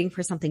 or we're waiting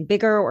for something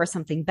bigger or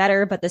something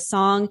better. But the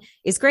song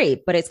is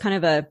great, but it's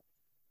kind of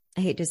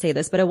I hate to say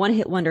this, but a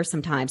one-hit wonder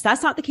sometimes.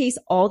 That's not the case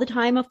all the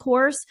time, of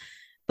course.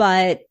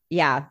 But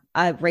yeah,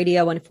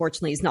 radio,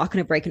 unfortunately, is not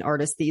going to break an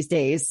artist these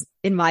days,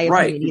 in my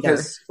opinion,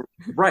 either.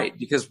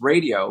 Because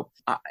radio,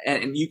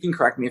 and you can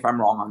correct me if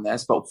I'm wrong on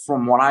this, but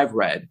from what I've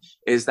read,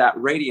 is that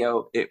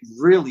radio, it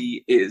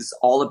really is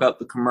all about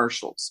the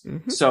commercials.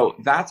 Mm-hmm. So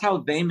that's how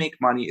they make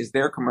money, is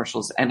their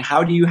commercials. And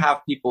how do you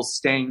have people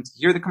staying to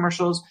hear the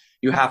commercials?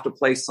 You have to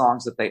play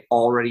songs that they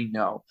already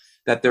know,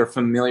 that they're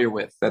familiar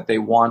with, that they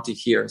want to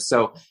hear.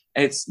 So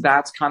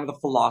that's kind of the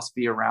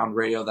philosophy around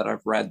radio that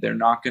I've read. They're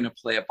not going to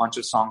play a bunch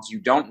of songs you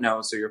don't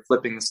know. So you're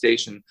flipping the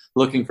station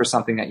looking for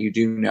something that you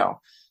do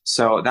know.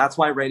 So that's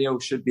why radio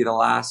should be the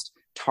last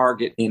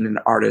target in an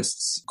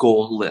artist's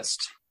goal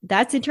list.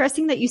 That's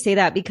interesting that you say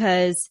that,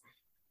 because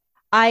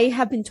I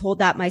have been told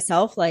that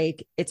myself.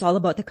 Like, it's all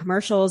about the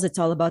commercials. It's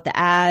all about the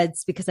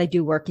ads, because I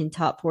do work in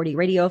top 40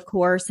 radio, of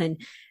course,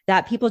 and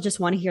that people just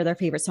want to hear their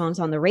favorite songs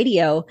on the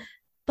radio.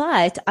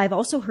 But I've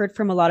also heard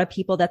from a lot of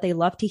people that they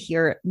love to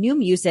hear new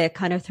music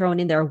kind of thrown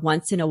in there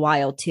once in a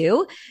while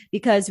too,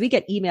 because we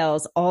get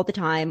emails all the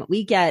time.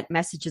 We get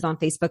messages on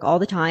Facebook all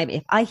the time.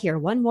 If I hear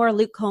one more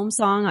Luke Combs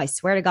song, I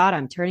swear to God,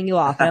 I'm turning you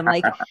off. And I'm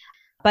like,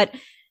 but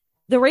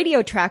the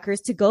radio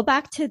trackers, to go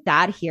back to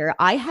that here,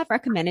 I have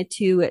recommended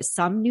to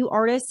some new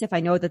artists, if I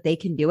know that they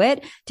can do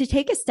it, to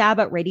take a stab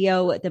at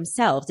radio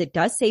themselves. It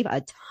does save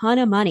a ton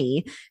of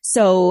money,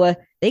 so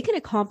they can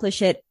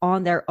accomplish it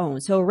on their own.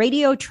 So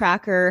radio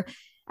tracker,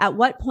 at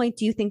what point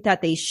do you think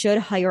that they should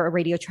hire a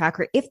radio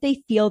tracker if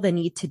they feel the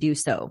need to do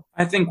so?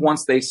 I think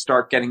once they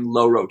start getting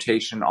low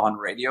rotation on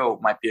radio,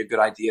 it might be a good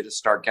idea to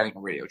start getting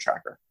a radio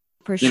tracker.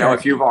 For sure. You know,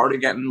 if you've already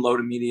getting low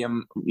to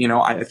medium,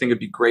 I think it'd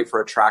be great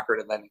for a tracker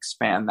to then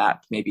expand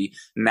that maybe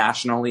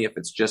nationally. If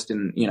it's just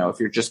if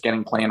you're just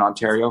getting play in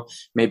Ontario,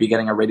 maybe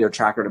getting a radio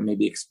tracker to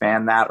maybe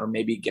expand that, or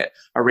maybe get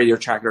a radio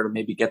tracker to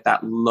maybe get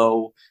that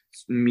low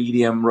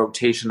medium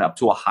rotation up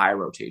to a high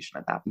rotation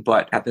at that.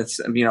 But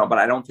but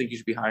I don't think you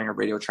should be hiring a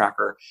radio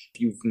tracker if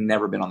you've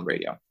never been on the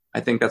radio. I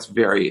think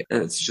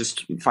it's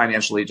just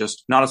financially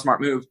just not a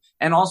smart move.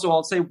 And also,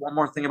 I'll say one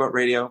more thing about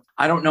radio.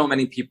 I don't know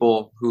many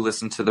people who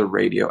listen to the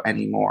radio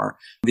anymore.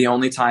 The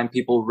only time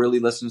people really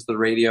listen to the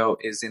radio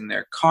is in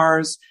their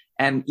cars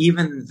And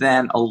even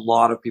then, a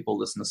lot of people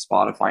listen to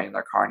Spotify in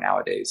their car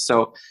nowadays.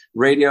 So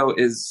radio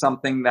is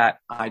something that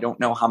I don't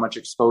know how much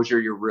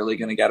exposure you're really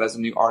going to get as a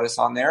new artist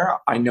on there.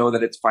 I know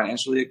that it's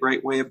financially a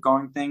great way of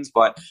going things,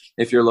 but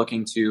if you're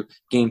looking to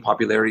gain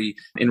popularity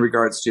in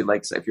regards to,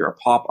 like, say, if you're a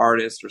pop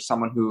artist or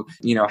someone who,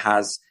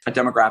 has a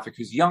demographic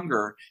who's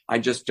younger, I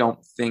just don't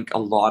think a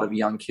lot of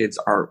young kids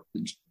are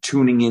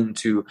tuning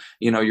into,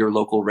 your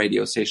local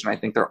radio station. I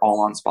think they're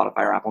all on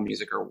Spotify or Apple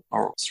Music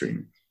or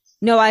streaming.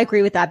 No, I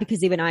agree with that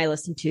because even I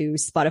listen to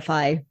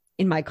Spotify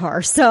in my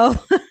car. So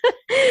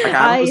Like,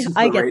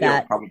 I get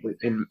that. Probably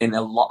in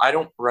a lot. I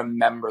don't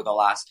remember the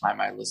last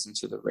time I listened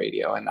to the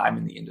radio, and I'm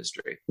in the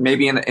industry.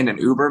 Maybe in an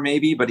Uber,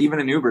 maybe, but even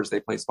in Ubers they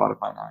play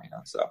Spotify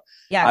now. So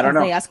yeah, I don't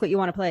know. They ask what you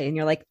want to play, and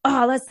you're like,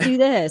 oh, let's do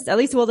this. At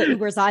least, well, the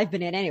Ubers I've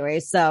been in anyway.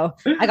 So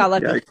I got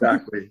lucky. Yeah,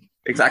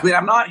 exactly.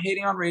 I'm not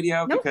hating on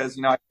radio because,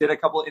 I did a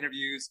couple of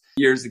interviews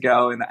years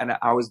ago and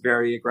I was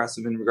very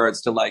aggressive in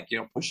regards to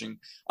pushing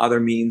other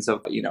means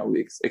of,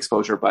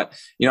 exposure. But,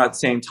 at the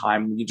same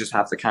time, you just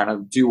have to kind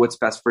of do what's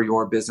best for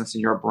your business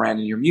and your brand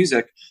and your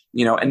music,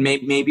 and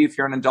maybe if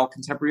you're an adult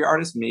contemporary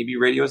artist, maybe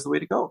radio is the way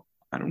to go.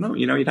 I don't know.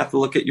 You'd have to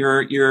look at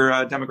your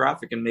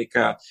demographic and make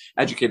a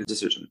educated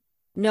decision.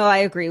 No, I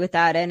agree with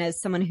that. And as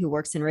someone who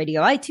works in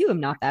radio, I too am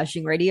not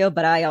bashing radio,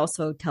 but I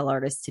also tell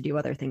artists to do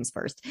other things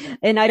first.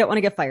 And I don't want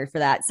to get fired for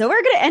that. So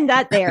we're going to end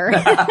that there.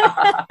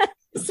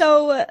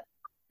 So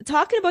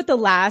talking about the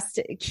last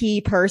key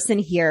person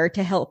here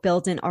to help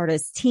build an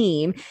artist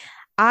team,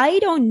 I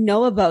don't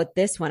know about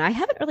this one. I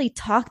haven't really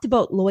talked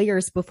about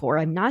lawyers before.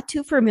 I'm not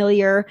too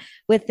familiar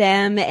with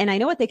them. And I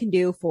know what they can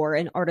do for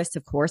an artist,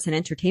 of course, an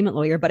entertainment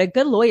lawyer, but a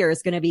good lawyer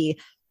is going to be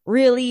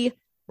really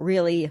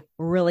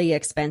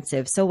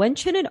expensive. So when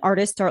should an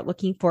artist start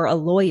looking for a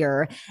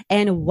lawyer,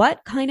 and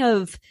what kind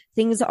of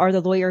things are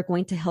the lawyer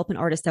going to help an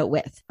artist out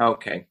with?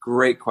 Okay,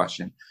 great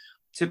question.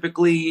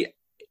 Typically,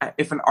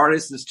 if an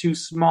artist is too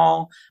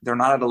small, they're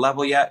not at a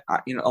level yet.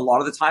 A lot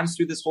of the times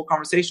through this whole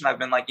conversation, I've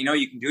been like, you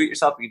can do it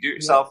yourself. You can do it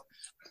yourself.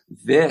 Yeah.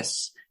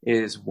 This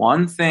is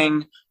one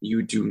thing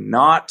you do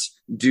not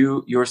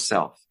do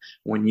yourself.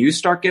 When you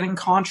start getting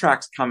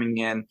contracts coming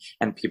in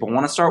and people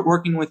want to start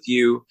working with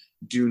you,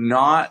 do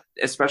not,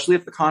 especially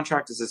if the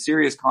contract is a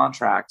serious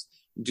contract,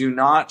 do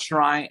not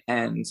try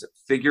and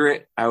figure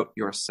it out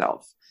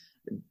yourself.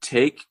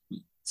 Take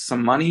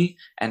some money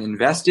and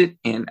invest it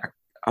in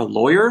a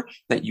lawyer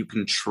that you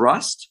can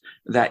trust,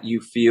 that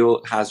you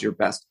feel has your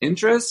best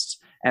interests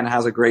and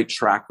has a great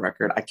track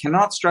record. I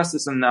cannot stress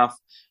this enough,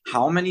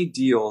 how many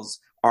deals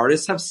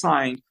artists have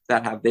signed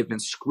that they've been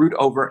screwed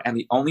over, and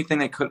the only thing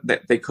they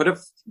could have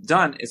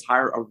done is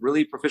hire a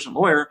really proficient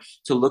lawyer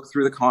to look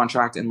through the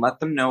contract and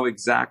let them know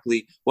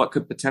exactly what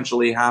could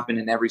potentially happen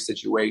in every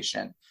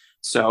situation.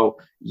 So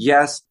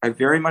yes, I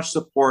very much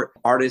support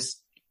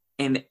artists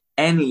in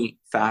any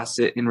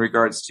facet in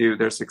regards to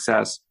their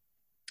success.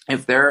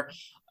 If they're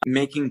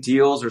making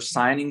deals or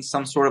signing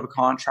some sort of a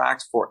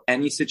contract for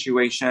any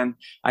situation,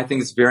 I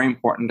think it's very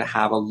important to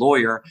have a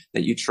lawyer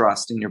that you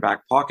trust in your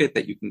back pocket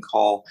that you can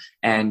call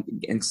and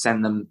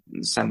send them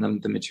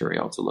the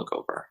material to look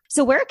over.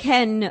 So where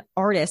can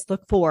artists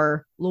look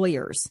for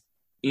lawyers?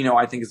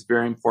 I think it's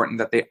very important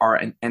that they are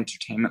an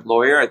entertainment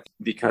lawyer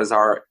because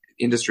our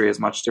industry is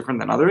much different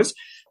than others.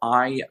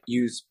 I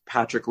use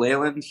Patrick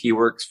Leyland. He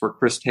works for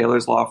Chris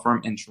Taylor's law firm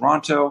in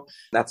Toronto.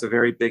 That's a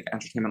very big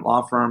entertainment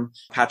law firm.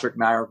 Patrick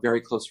and I are very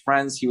close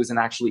friends. He was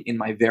actually in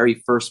my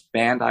very first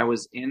band I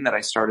was in that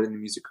I started in the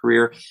music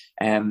career,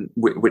 and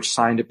which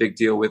signed a big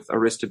deal with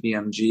Arista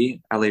BMG,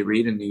 LA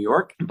Reid in New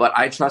York. But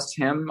I trust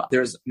him.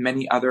 There's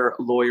many other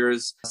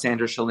lawyers.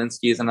 Sandra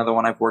Shalinsky is another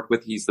one I've worked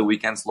with. He's the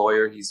Weeknd's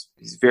lawyer. He's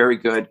very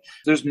good.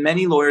 There's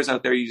many lawyers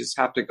out there. You just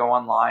have to go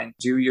online,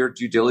 do your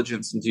due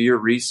diligence and do your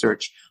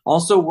research.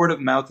 Also, word of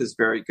mouth is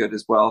very good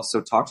as well. So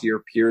talk to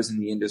your peers in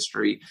the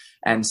industry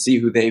and see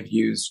who they've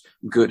used,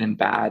 good and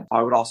bad.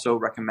 I would also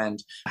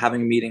recommend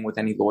having a meeting with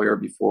any lawyer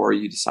before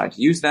you decide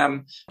to use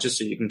them, just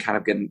so you can kind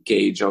of get a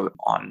gauge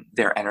on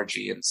their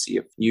energy and see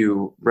if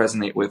you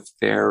resonate with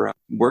their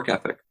work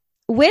ethic.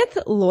 With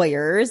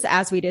lawyers,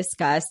 as we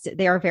discussed,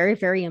 they are very,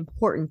 very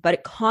important,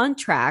 but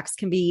contracts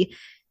can be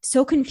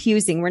so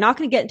confusing. We're not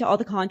going to get into all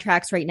the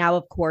contracts right now,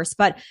 of course,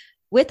 but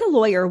with a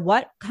lawyer,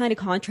 what kind of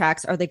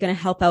contracts are they going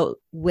to help out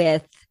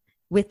with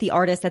the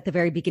artist at the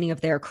very beginning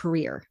of their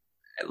career?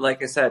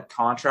 Like I said,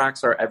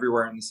 contracts are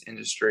everywhere in this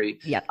industry.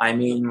 Yep. I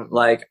mean,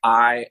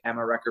 I am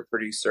a record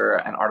producer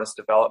and artist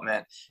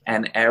development,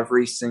 and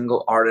every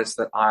single artist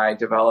that I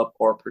develop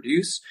or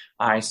produce,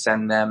 I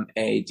send them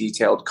a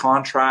detailed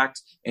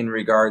contract in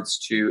regards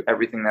to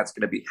everything that's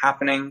going to be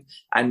happening.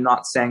 I'm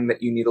not saying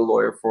that you need a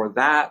lawyer for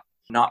that.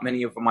 Not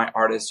many of my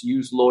artists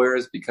use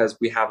lawyers because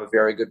we have a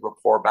very good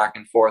rapport back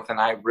and forth,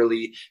 and I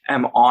really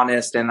am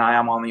honest and I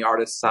am on the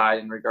artist side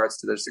in regards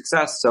to their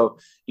success. So,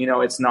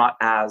 it's not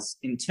as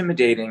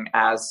intimidating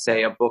as,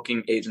 say, a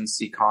booking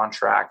agency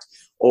contract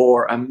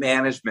or a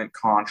management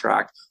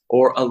contract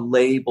or a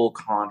label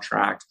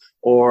contract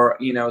or,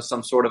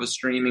 some sort of a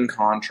streaming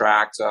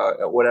contract,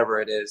 whatever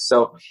it is.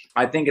 So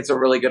I think it's a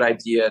really good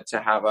idea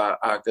to have a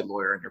good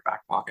lawyer in your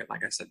back pocket,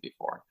 like I said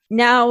before.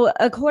 Now,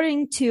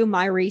 according to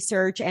my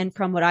research and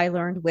from what I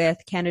learned with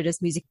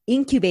Canada's Music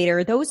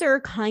Incubator, those are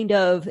kind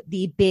of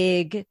the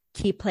big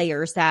key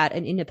players that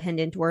an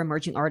independent or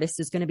emerging artist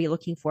is going to be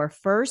looking for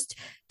first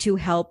to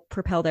help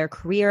propel their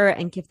career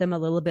and give them a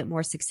little bit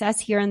more success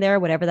here and there,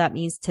 whatever that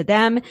means to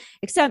them,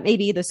 except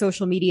maybe the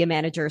social media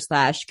manager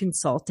 /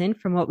 consultant.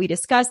 From what we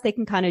discussed, they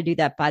can kind of do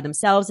that by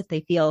themselves. If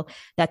they feel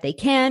that they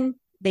can,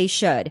 they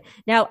should.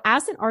 Now,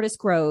 as an artist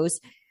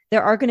grows,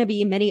 there are going to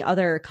be many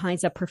other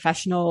kinds of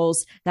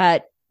professionals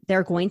that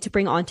they're going to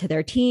bring onto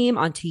their team,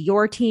 onto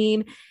your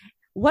team.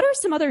 What are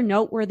some other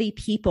noteworthy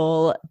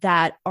people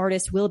that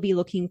artists will be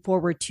looking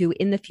forward to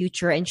in the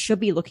future and should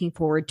be looking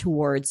forward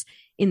towards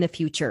in the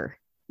future?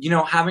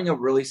 Having a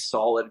really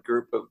solid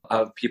group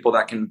of people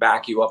that can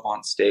back you up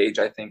on stage,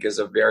 I think is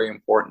a very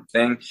important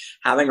thing.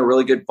 Having a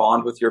really good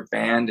bond with your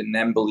band and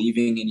them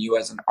believing in you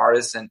as an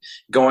artist and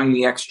going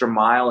the extra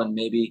mile and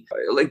maybe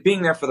like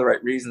being there for the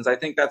right reasons. I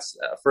think that's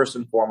first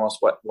and foremost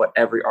what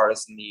every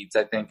artist needs.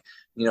 I think,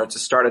 to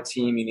start a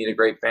team, you need a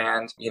great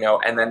band,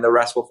 and then the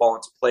rest will fall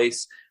into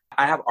place.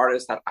 I have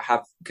artists that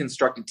have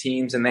constructed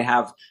teams and they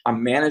have a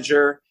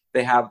manager,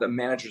 they have the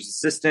manager's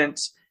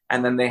assistant,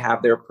 and then they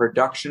have their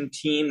production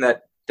team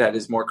that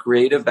is more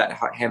creative, that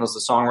handles the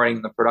songwriting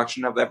and the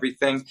production of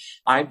everything.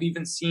 I've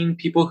even seen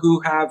people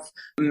who have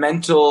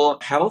mental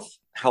health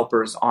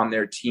helpers on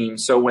their team.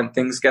 So when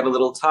things get a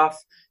little tough,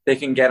 they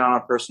can get on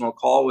a personal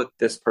call with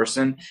this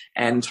person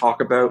and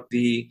talk about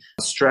the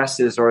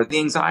stresses or the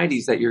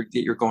anxieties that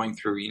you're going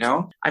through,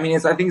 I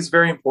think it's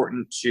very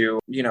important to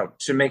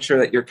make sure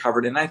that you're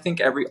covered. And I think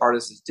every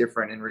artist is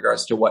different in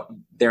regards to what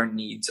their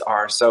needs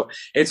are. So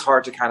it's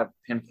hard to kind of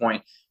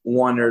pinpoint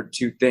one or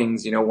two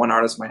things. One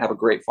artist might have a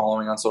great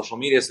following on social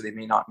media, so they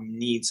may not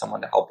need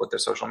someone to help with their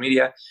social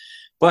media.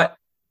 But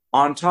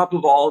on top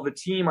of all of a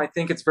team, I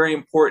think it's very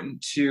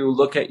important to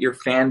look at your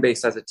fan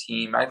base as a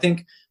team. I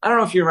don't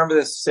know if you remember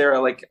this, Sarah,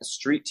 like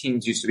street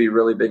teams used to be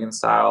really big in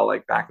style,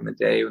 like back in the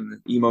day when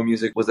the emo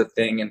music was a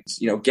thing,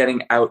 and,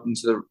 getting out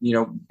into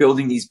the,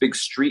 building these big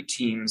street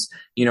teams,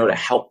 to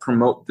help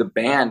promote the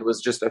band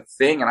was just a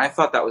thing. And I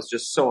thought that was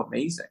just so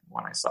amazing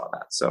when I saw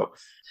that. So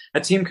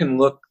a team can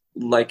look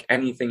like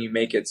anything you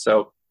make it.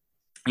 So,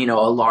 a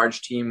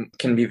large team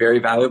can be very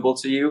valuable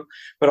to you,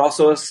 but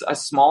also a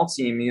small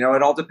team,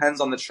 it all depends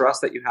on the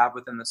trust that you have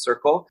within the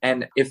circle.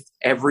 And if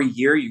every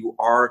year you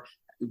are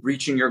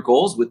reaching your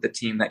goals with the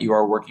team that you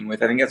are working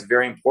with, I think that's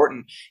very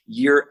important.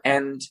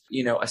 Year-end,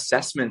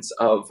 assessments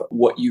of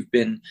what you've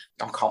been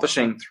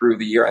accomplishing through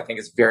the year. I think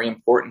it's very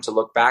important to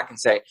look back and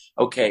say,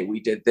 okay, we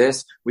did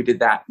this, we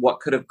did that. What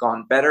could have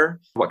gone better?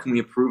 What can we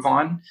improve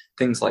on?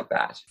 Things like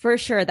that. For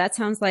sure. That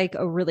sounds like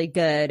a really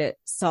good,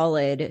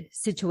 solid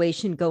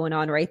situation going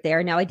on right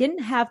there. Now, I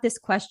didn't have this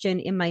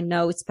question in my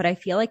notes, but I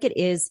feel like it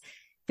is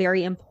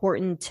very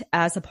important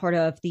as a part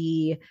of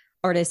the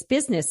artist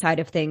business side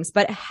of things.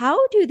 But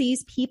how do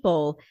these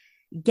people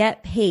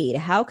get paid?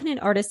 How can an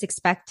artist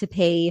expect to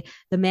pay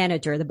the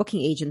manager, the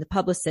booking agent, the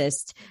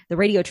publicist, the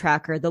radio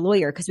tracker, the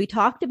lawyer? Because we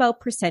talked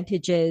about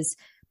percentages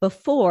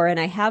before, and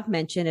I have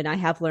mentioned and I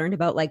have learned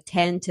about like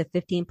 10 to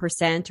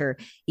 15% or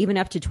even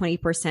up to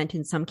 20%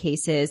 in some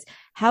cases.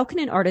 How can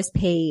an artist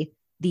pay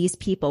these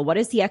people? What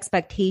is the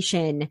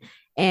expectation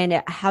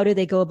and how do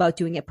they go about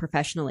doing it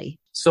professionally?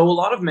 So a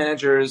lot of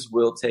managers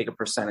will take a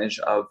percentage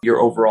of your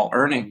overall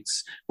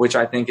earnings, which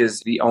I think is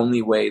the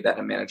only way that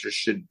a manager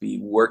should be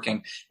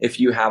working. If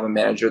you have a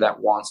manager that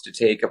wants to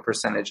take a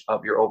percentage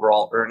of your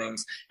overall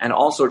earnings and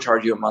also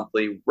charge you a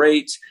monthly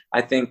rate,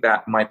 I think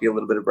that might be a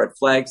little bit of red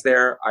flags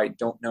there. I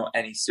don't know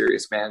any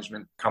serious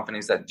management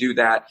companies that do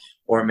that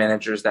or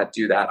managers that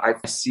do that. I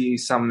see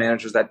some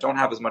managers that don't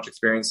have as much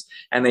experience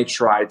and they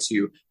try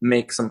to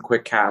make some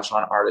quick cash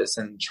on artists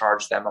and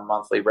charge them a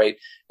monthly rate.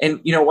 And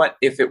you know what?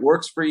 If it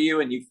works for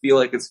you and you feel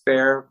like it's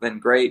fair, then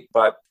great.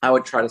 But I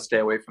would try to stay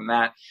away from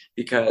that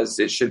because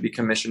it should be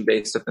commission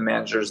based. If the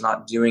manager is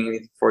not doing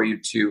anything for you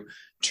to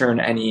turn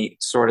any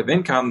sort of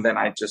income, then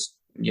I just,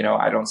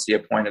 I don't see a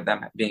point of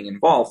them being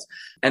involved.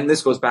 And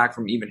this goes back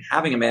from even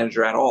having a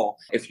manager at all.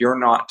 If you're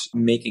not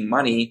making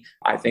money,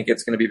 I think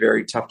it's going to be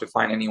very tough to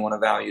find anyone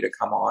of value to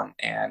come on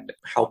and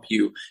help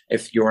you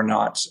if you're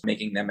not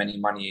making them any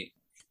money.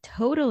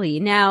 Totally.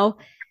 Now,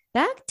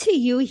 back to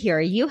you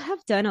here. You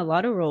have done a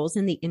lot of roles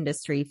in the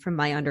industry, from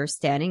my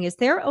understanding. Is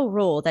there a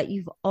role that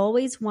you've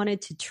always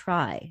wanted to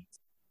try?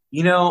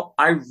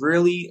 I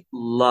really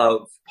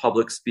love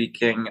public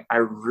speaking. I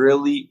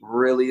really,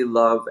 really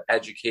love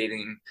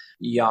educating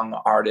young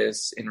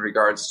artists in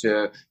regards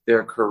to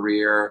their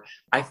career.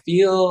 I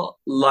feel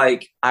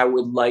like I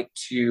would like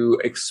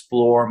to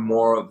explore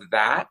more of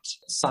that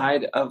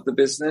side of the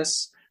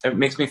business. It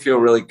makes me feel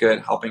really good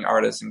helping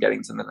artists and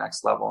getting to the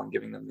next level and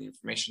giving them the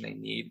information they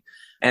need.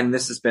 And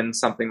this has been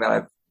something that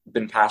I've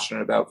been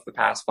passionate about for the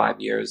past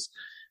 5 years.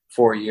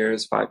 4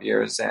 years, 5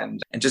 years,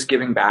 and just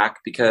giving back,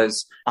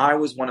 because I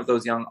was one of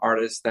those young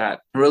artists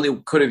that really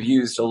could have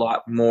used a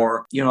lot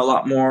more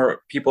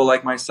people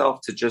like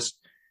myself to just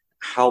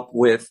help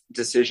with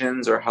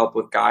decisions or help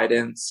with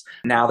guidance.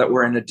 Now that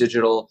we're in a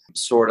digital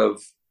sort of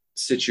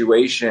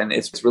situation,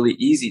 it's really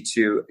easy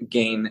to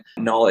gain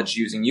knowledge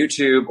using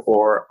YouTube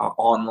or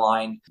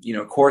online,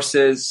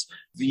 courses.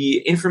 The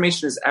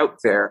information is out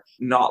there,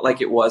 not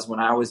like it was when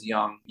I was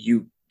young.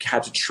 You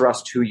had to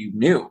trust who you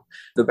knew.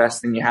 The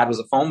best thing you had was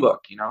a phone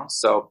book,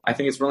 So I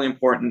think it's really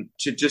important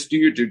to just do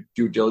your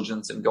due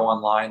diligence and go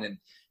online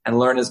and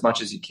learn as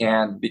much as you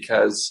can,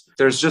 because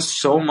there's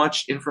just so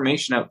much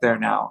information out there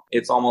now.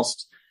 It's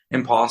almost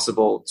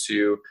impossible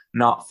to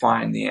not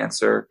find the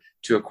answer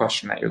to a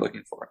question that you're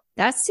looking for.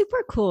 That's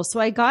super cool. So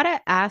I got to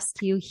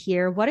ask you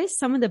here, what is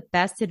some of the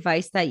best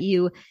advice that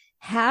you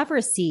have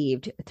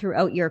received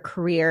throughout your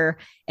career?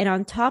 And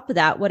on top of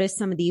that, what is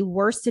some of the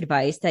worst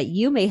advice that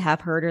you may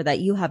have heard or that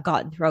you have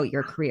gotten throughout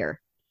your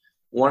career?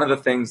 One of the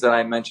things that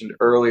I mentioned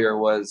earlier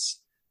was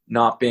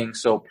not being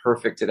so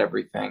perfect at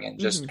everything and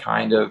just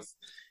kind of,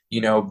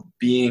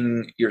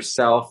 being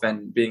yourself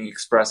and being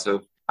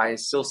expressive. I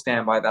still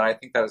stand by that. I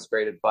think that is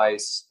great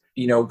advice.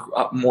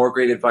 More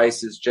great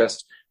advice is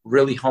just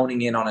really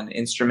honing in on an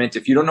instrument.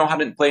 If you don't know how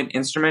to play an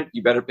instrument,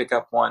 you better pick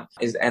up one.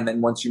 And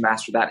then once you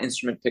master that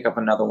instrument, pick up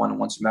another one. And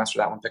once you master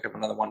that one, pick up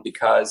another one.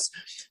 Because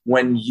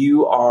when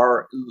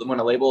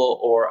a label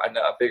or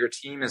a bigger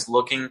team is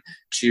looking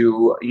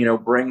to,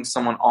 bring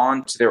someone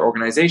on to their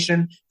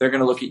organization, they're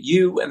going to look at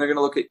you and they're going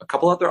to look at a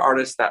couple other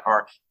artists that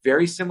are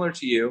very similar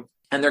to you.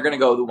 And they're going to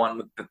go the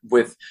one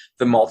with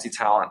the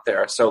multi-talent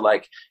there. So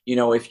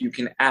if you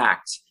can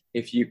act,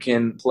 if you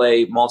can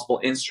play multiple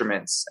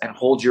instruments and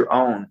hold your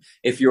own,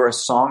 if you're a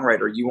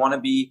songwriter, you want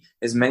to be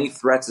as many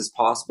threats as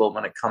possible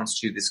when it comes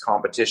to this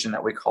competition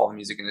that we call the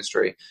music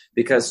industry,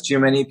 because too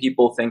many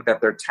people think that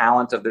their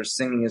talent of their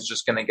singing is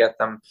just going to get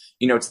them,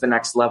 to the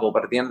next level.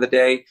 But at the end of the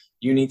day,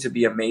 you need to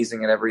be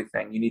amazing at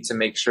everything. You need to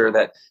make sure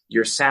that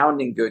you're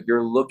sounding good,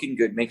 you're looking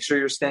good, make sure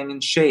you're staying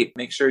in shape,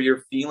 make sure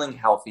you're feeling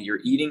healthy,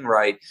 you're eating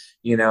right,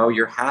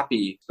 you're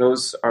happy.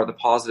 Those are the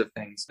positive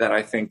things that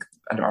I think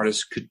an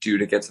artist could do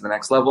to get to the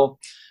next level.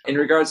 In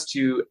regards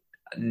to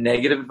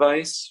negative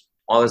advice,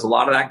 well, there's a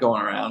lot of that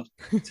going around,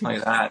 I'll tell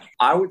you that.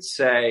 I would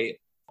say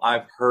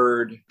I've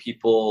heard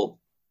people,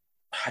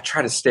 I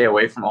try to stay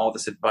away from all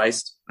this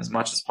advice as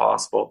much as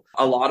possible.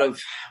 A lot of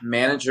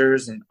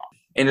managers and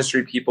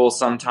industry people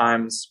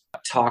sometimes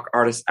talk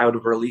artists out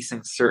of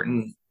releasing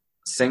certain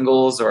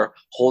singles or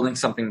holding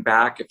something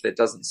back if it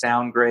doesn't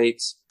sound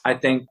great. I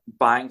think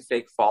buying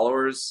fake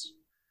followers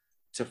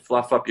to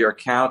fluff up your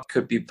account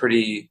could be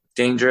pretty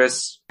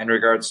dangerous in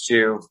regards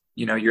to,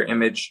 your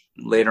image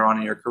later on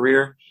in your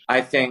career.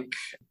 I think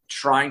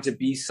trying to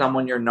be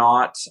someone you're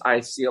not.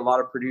 I see a lot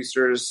of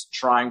producers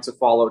trying to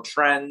follow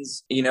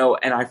trends,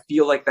 and I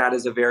feel like that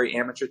is a very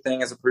amateur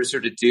thing as a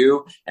producer to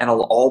do. And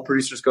all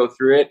producers go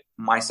through it,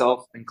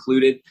 myself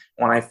included.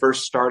 When I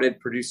first started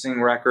producing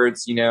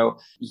records,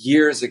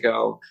 years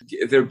ago,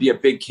 there'd be a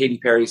big Katy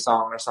Perry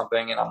song or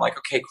something. And I'm like,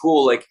 okay,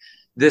 cool. Like,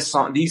 these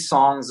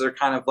songs are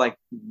kind of like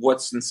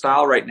what's in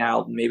style right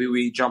now. Maybe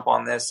we jump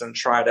on this and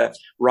try to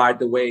ride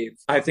the wave.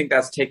 I think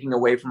that's taking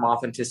away from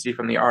authenticity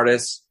from the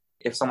artist.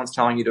 If someone's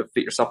telling you to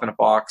fit yourself in a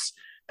box,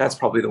 that's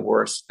probably the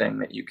worst thing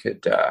that you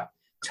could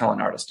tell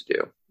an artist to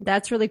do.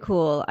 That's really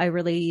cool. I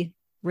really,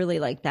 really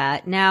like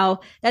that. Now,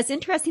 that's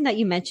interesting that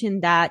you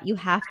mentioned that you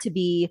have to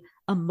be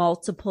a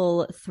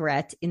multiple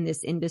threat in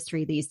this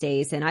industry these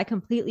days. And I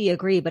completely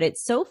agree. But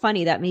it's so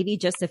funny that maybe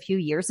just a few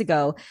years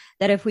ago,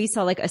 that if we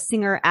saw like a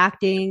singer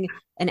acting,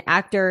 an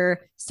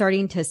actor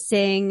starting to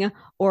sing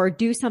or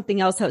do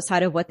something else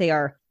outside of what they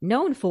are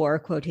known for,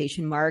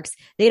 quotation marks,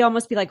 they'd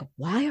almost be like,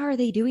 why are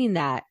they doing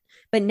that?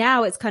 But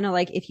now it's kind of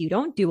like, if you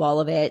don't do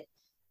all of it,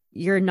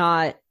 you're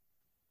not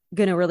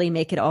going to really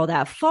make it all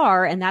that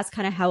far. And that's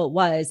kind of how it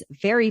was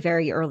very,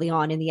 very early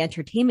on in the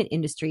entertainment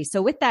industry.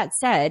 So with that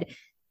said,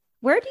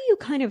 where do you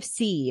kind of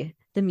see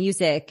the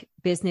music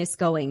business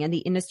going and the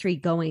industry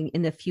going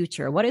in the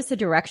future? What is the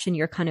direction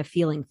you're kind of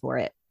feeling for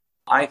it?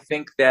 I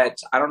think that,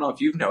 I don't know if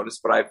you've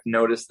noticed, but I've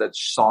noticed that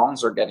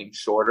songs are getting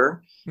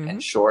shorter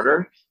and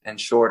shorter and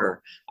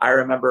shorter. I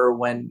remember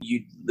when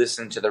you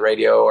listen to the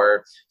radio,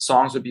 or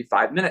songs would be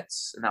 5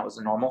 minutes, and that was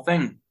a normal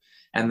thing.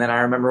 And then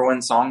I remember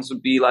when songs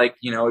would be like,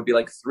 it'd be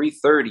like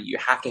 3:30. You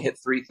have to hit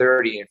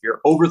 3:30. If you're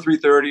over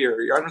 3:30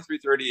 or you're under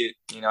 3:30,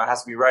 it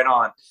has to be right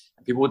on.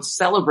 And people would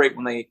celebrate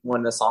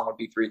when the song would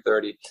be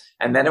 3:30.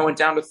 And then it went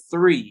down to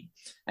 3,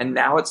 and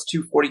now it's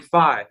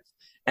 2:45.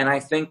 And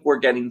I think we're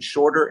getting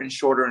shorter and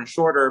shorter and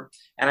shorter.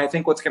 And I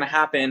think what's going to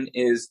happen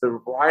is the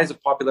rise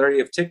of popularity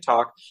of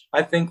TikTok.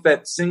 I think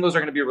that singles are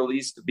going to be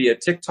released via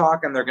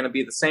TikTok, and they're going to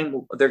be the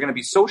same. They're going to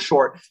be so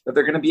short that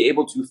they're going to be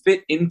able to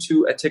fit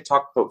into a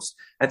TikTok post.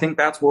 I think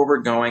that's where we're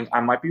going.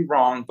 I might be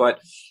wrong,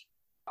 but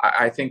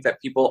I think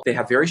that people, they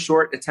have very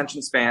short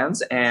attention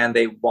spans, and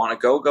they want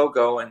to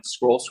go and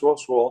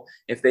scroll.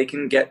 If they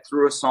can get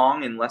through a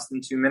song in less than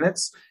 2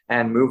 minutes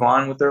and move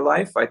on with their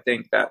life, I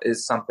think that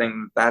is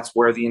something, that's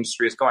where the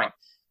industry is going.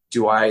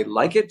 Do I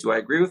like it? Do I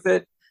agree with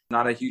it?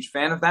 Not a huge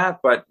fan of that,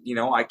 but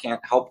I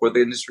can't help where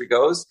the industry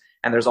goes.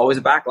 And there's always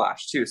a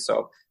backlash too.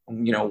 So,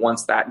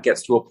 once that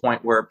gets to a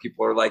point where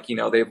people are like,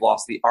 they've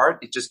lost the art,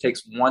 it just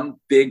takes one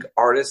big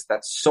artist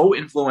that's so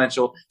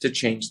influential to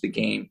change the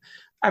game.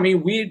 I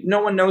mean,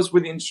 no one knows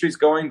where the industry's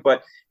going,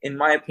 but in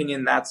my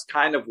opinion, that's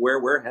kind of where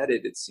we're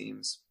headed, it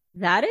seems.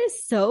 That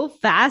is so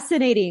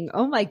fascinating.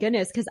 Oh my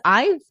goodness. Because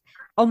I've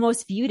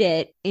almost viewed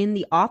it in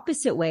the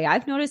opposite way.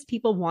 I've noticed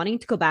people wanting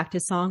to go back to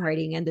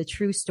songwriting and the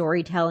true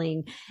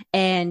storytelling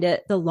and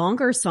the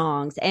longer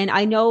songs. And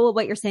I know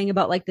what you're saying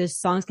about like the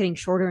songs getting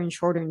shorter and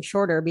shorter and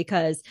shorter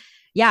because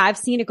yeah, I've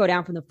seen it go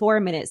down from the 4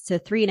 minutes to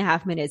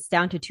 3.5 minutes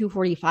down to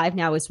 2:45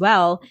 now as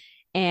well.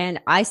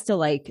 And I still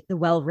like the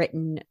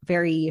well-written,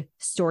 very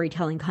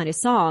storytelling kind of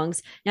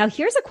songs. Now,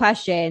 here's a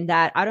question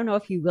that I don't know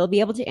if you will be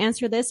able to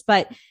answer this,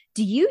 but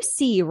do you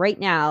see right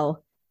now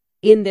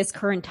in this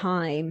current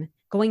time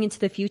going into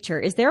the future,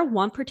 is there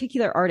one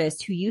particular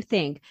artist who you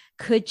think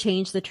could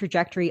change the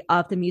trajectory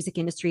of the music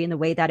industry in the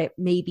way that it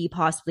may be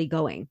possibly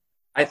going?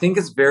 I think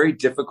it's very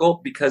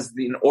difficult because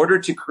in order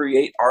to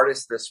create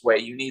artists this way,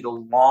 you need a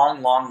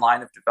long, long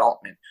line of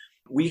development.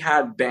 We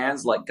had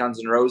bands like Guns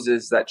N'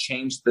 Roses that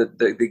changed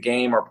the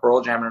game, or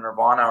Pearl Jam and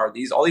Nirvana, or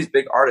all these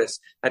big artists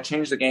that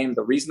changed the game.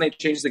 The reason they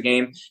changed the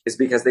game is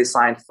because they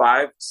signed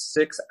 5-6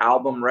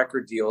 album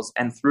record deals.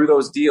 And through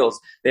those deals,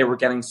 they were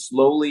getting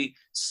slowly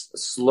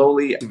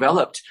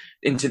developed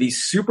into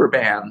these super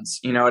bands,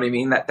 you know what I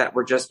mean? That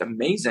were just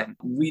amazing.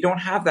 We don't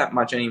have that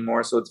much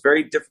anymore. So it's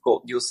very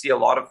difficult. You'll see a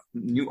lot of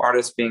new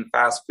artists being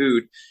fast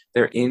food.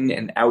 They're in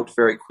and out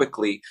very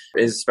quickly,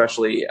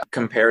 especially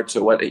compared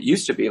to what it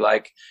used to be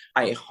like.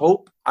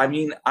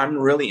 I'm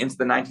really into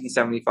the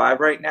 1975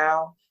 right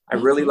now. I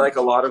really like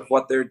a lot of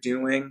what they're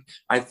doing.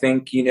 I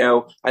think,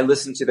 I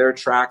listen to their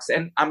tracks,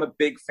 and I'm a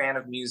big fan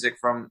of music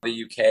from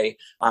the UK.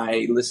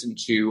 I listen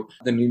to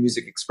the New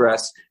Music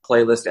Express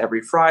playlist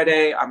every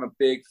Friday. I'm a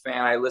big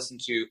fan. I listen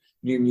to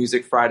New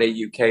Music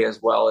Friday UK as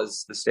well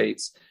as the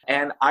States.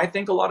 And I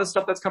think a lot of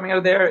stuff that's coming out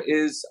of there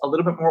is a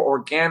little bit more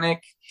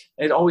organic.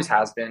 It always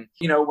has been.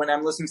 When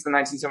I'm listening to the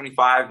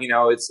 1975,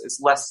 it's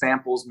less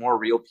samples, more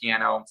real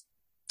piano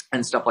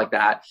and stuff like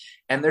that.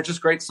 And they're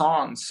just great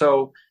songs.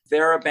 So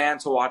they're a band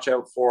to watch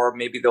out for.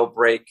 Maybe they'll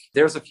break.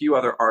 There's a few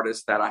other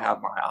artists that I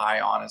have my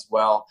eye on as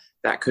well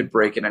that could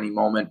break at any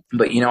moment.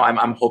 But,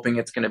 I'm hoping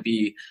it's going to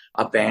be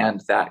a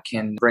band that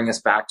can bring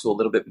us back to a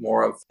little bit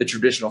more of the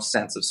traditional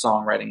sense of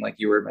songwriting, like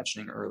you were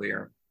mentioning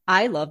earlier.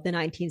 I love the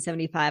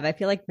 1975. I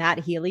feel like Matt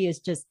Healy is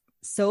just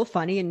so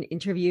funny in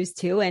interviews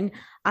too. And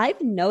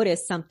I've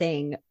noticed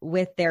something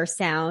with their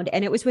sound,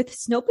 and it was with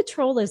Snow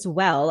Patrol as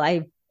well.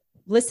 I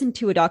listened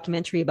to a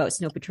documentary about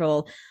Snow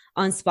Patrol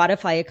on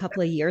Spotify a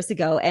couple of years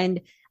ago, and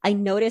I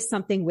noticed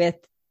something with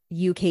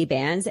UK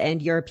bands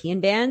and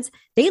European bands.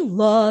 They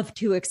love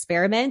to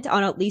experiment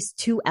on at least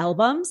 2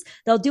 albums.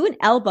 They'll do an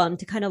album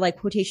to kind of like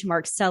quotation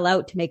marks sell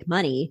out to make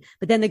money,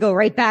 but then they go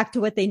right back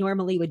to what they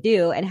normally would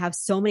do and have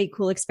so many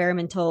cool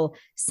experimental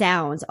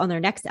sounds on their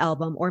next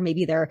album, or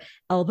maybe their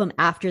album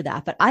after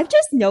that. But I've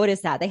just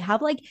noticed that they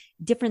have like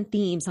different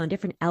themes on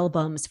different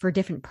albums for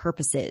different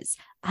purposes.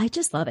 I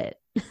just love it.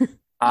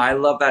 I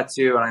love that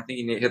too. And I think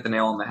you hit the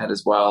nail on the head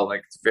as well.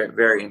 Like, it's very,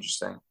 very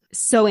interesting.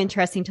 So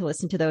interesting to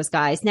listen to those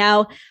guys.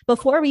 Now,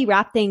 before we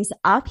wrap things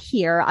up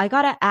here, I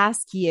got to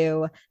ask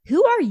you,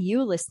 who are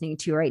you listening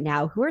to right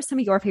now? Who are some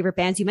of your favorite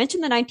bands? You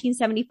mentioned the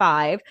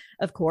 1975,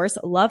 of course,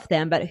 love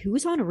them, but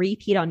who's on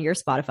repeat on your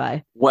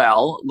Spotify?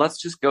 Well, let's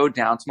just go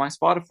down to my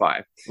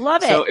Spotify.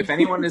 Love it. So if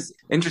anyone is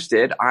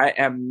interested, I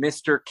am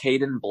Mr.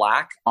 Kaden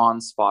Black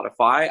on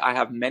Spotify. I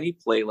have many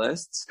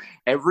playlists.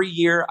 Every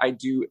year I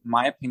do,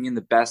 my opinion,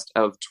 the best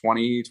of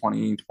 20,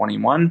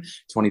 21,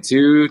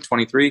 22,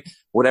 23,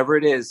 whatever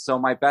it is. So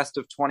my best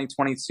of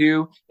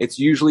 2022, it's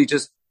usually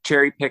just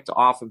cherry picked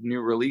off of new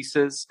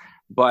releases,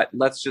 but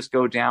let's just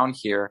go down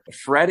here.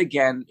 Fred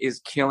again is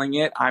killing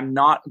it. I'm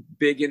not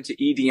big into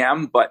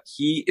EDM, but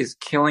he is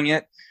killing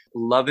it.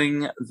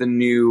 Loving the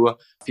new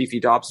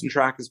Fifi Dobson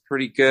track is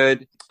pretty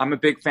good. I'm a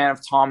big fan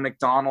of Tom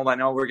McDonald. I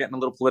know we're getting a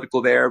little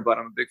political there, but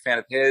I'm a big fan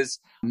of his.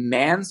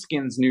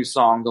 Manskin's new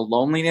song, The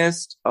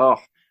Loneliness. Oh,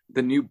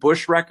 the new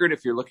Bush record,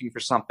 if you're looking for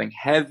something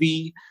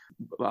heavy.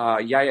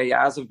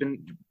 Yeahs have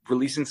been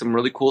releasing some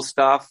really cool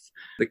stuff.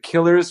 The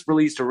Killers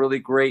released a really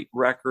great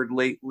record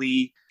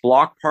lately.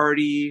 Block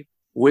Party,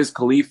 Wiz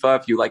Khalifa,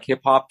 if you like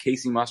hip hop.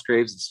 Casey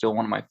Musgraves is still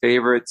one of my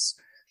favorites.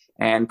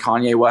 And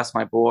Kanye West,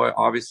 my boy,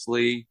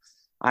 obviously.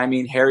 I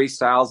mean, Harry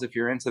Styles, if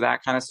you're into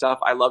that kind of stuff.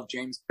 I love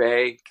James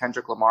Bay,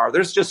 Kendrick Lamar.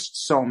 There's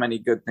just so many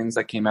good things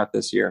that came out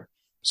this year.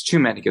 There's too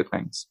many good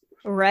things.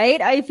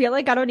 Right? I feel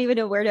like I don't even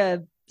know where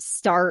to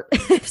start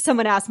if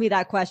someone asked me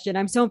that question.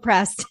 I'm so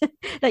impressed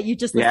that you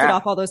just listed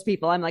off all those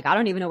people. I'm like, I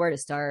don't even know where to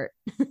start.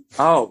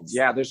 Oh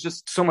yeah, there's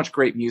just so much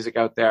great music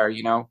out there.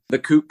 The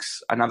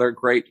Kooks, another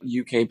great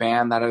UK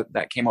band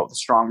that came out with a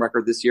strong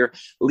record this year.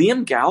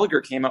 Liam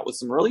Gallagher came out with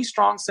some really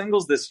strong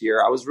singles this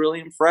year. I was really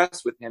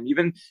impressed with him.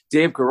 Even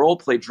Dave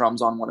Grohl played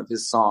drums on one of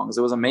his songs.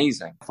 It was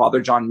amazing. Father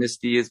John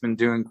Misty has been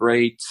doing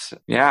great.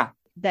 Yeah,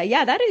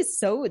 That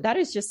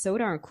is just so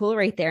darn cool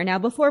right there. Now,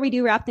 before we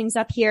do wrap things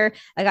up here,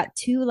 I got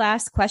two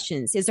last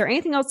questions. Is there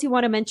anything else you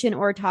want to mention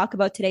or talk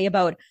about today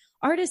about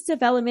artist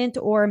development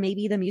or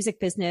maybe the music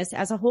business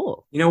as a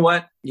whole? You know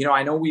what?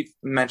 I know we've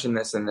mentioned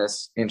this in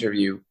this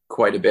interview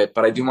quite a bit,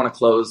 but I do want to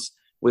close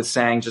with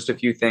saying just a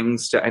few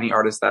things to any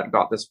artist that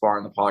got this far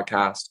in the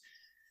podcast.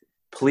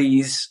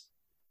 Please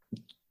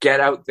get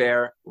out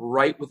there,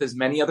 write with as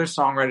many other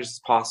songwriters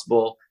as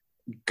possible.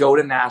 Go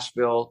to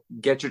Nashville,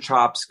 get your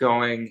chops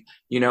going,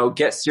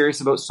 get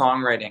serious about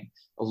songwriting,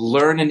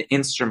 learn an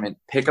instrument,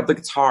 pick up the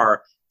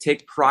guitar,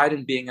 take pride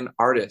in being an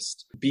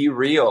artist, be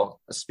real,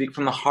 speak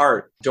from the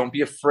heart. Don't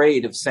be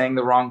afraid of saying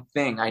the wrong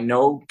thing. I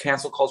know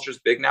cancel culture is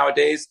big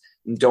nowadays.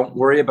 Don't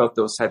worry about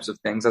those types of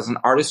things. As an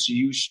artist,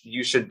 you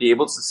should be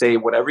able to say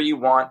whatever you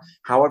want,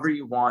 however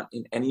you want,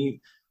 in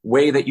any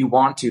way that you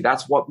want to.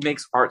 That's what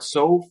makes art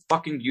so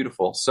fucking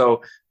beautiful.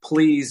 So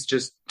please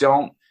just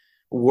don't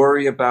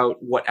worry about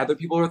what other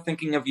people are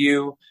thinking of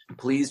you.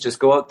 Please just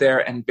go out there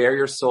and bare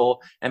your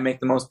soul and make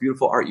the most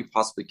beautiful art you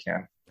possibly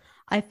can.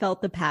 I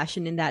felt the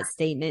passion in that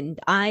statement.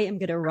 I am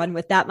going to run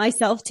with that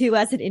myself too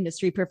as an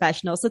industry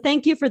professional. So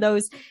thank you for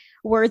those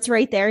words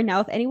right there. Now,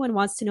 if anyone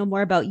wants to know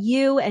more about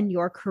you and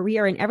your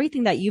career and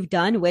everything that you've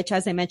done, which,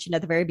 as I mentioned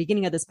at the very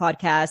beginning of this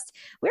podcast,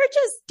 we're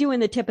just doing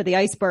the tip of the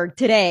iceberg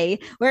today.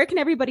 Where can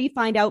everybody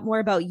find out more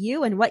about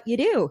you and what you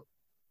do?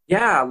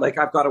 Yeah,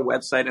 I've got a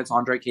website. It's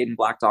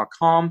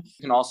andrekadenblack.com. You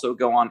can also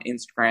go on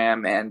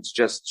Instagram and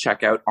just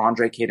check out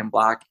Andre Kaden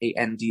Black,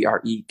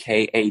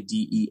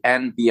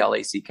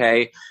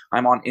 AndreKadenBlack.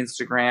 I'm on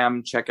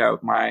Instagram. Check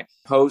out my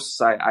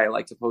posts. I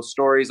like to post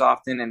stories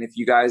often. And if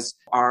you guys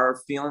are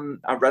feeling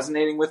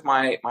resonating with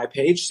my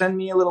page, send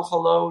me a little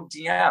hello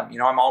DM.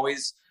 I'm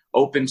always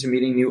open to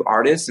meeting new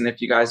artists. And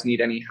if you guys need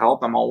any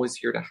help, I'm always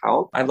here to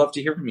help. I'd love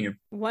to hear from you.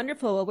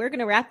 Wonderful. Well, we're going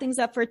to wrap things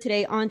up for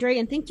today, Andre,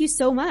 and thank you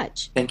so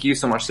much. Thank you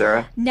so much,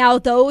 Sarah. Now,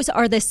 those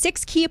are the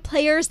 6 key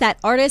players that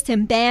artists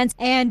and bands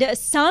and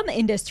some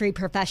industry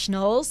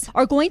professionals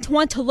are going to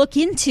want to look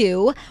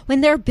into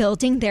when they're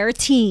building their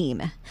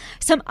team.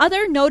 Some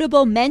other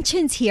notable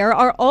mentions here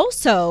are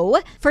also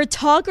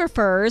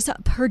photographers,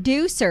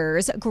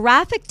 producers,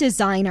 graphic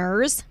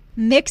designers,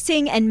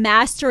 mixing and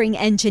mastering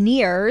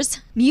engineers,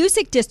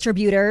 music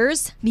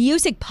distributors,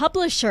 music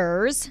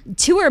publishers,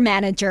 tour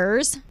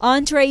managers.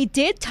 Andre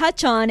did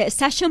touch on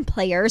session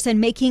players and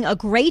making a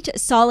great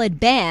solid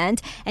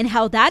band and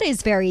how that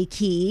is very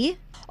key.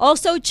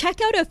 Also,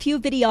 check out a few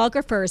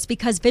videographers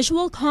because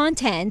visual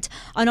content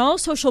on all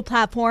social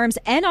platforms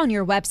and on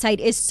your website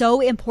is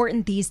so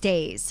important these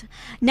days.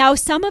 Now,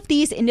 some of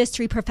these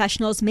industry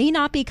professionals may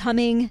not be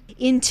coming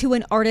into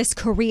an artist's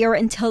career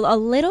until a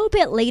little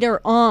bit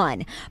later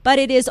on, but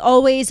it is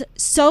always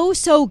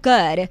so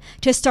good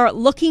to start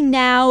looking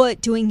now,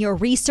 doing your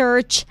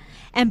research,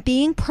 and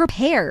being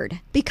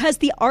prepared because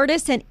the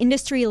artists and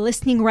industry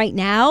listening right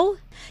now,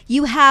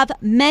 you have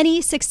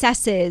many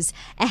successes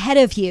ahead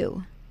of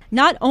you.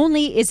 Not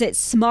only is it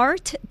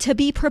smart to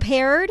be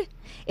prepared,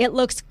 it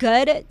looks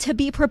good to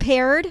be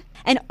prepared,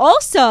 and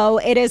also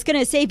it is going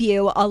to save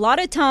you a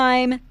lot of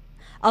time,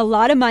 a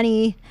lot of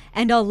money,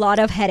 and a lot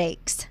of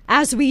headaches,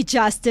 as we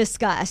just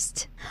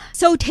discussed.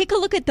 So take a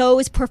look at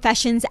those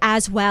professions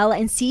as well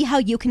and see how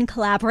you can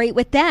collaborate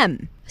with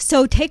them.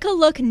 So take a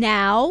look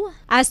now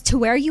as to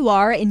where you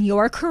are in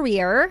your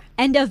career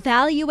and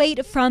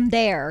evaluate from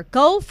there.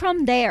 Go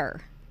from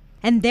there.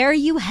 And there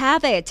you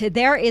have it.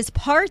 There is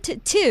part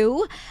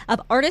 2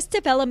 of artist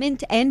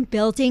development and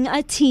building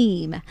a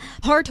team.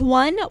 Part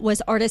 1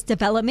 was artist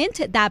development.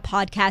 That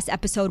podcast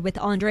episode with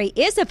Andre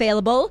is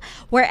available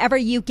wherever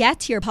you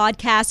get your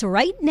podcasts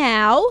right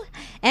now.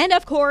 And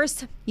of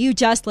course, you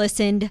just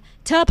listened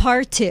to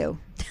part 2.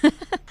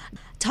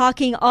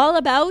 Talking all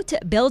about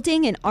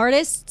building an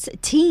artist's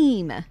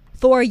team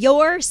for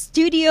your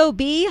Studio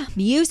B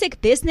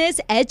music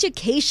business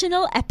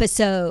educational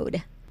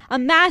episode. A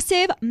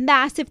massive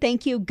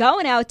thank you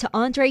going out to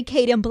Andre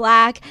Kaden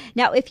Black.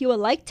 Now, if you would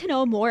like to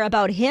know more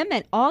about him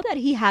and all that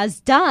he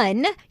has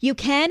done, you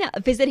can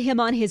visit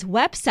him on his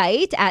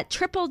website at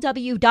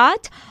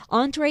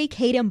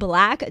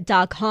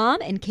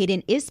www.andrekadenblack.com, and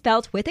Kaden is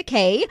spelled with a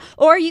K,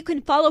 or you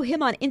can follow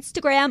him on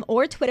Instagram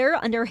or Twitter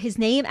under his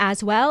name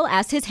as well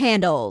as his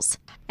handles.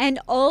 And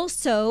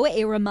also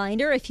a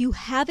reminder, if you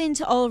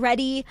haven't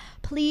already,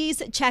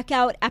 please check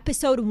out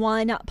episode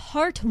 1,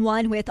 part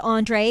 1 with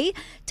Andre,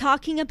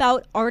 talking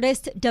about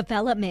artist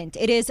development.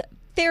 It is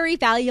very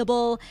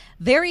valuable,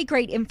 very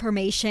great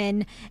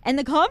information, and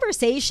the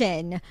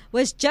conversation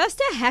was just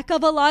a heck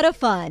of a lot of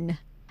fun.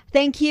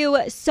 Thank you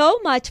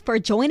so much for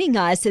joining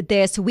us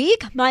this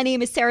week. My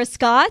name is Sarah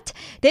Scott.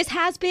 This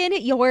has been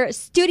your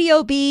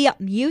Studio B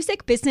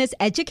Music Business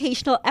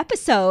Educational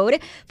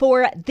episode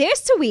for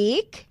this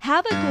week.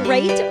 Have a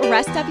great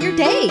rest of your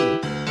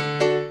day.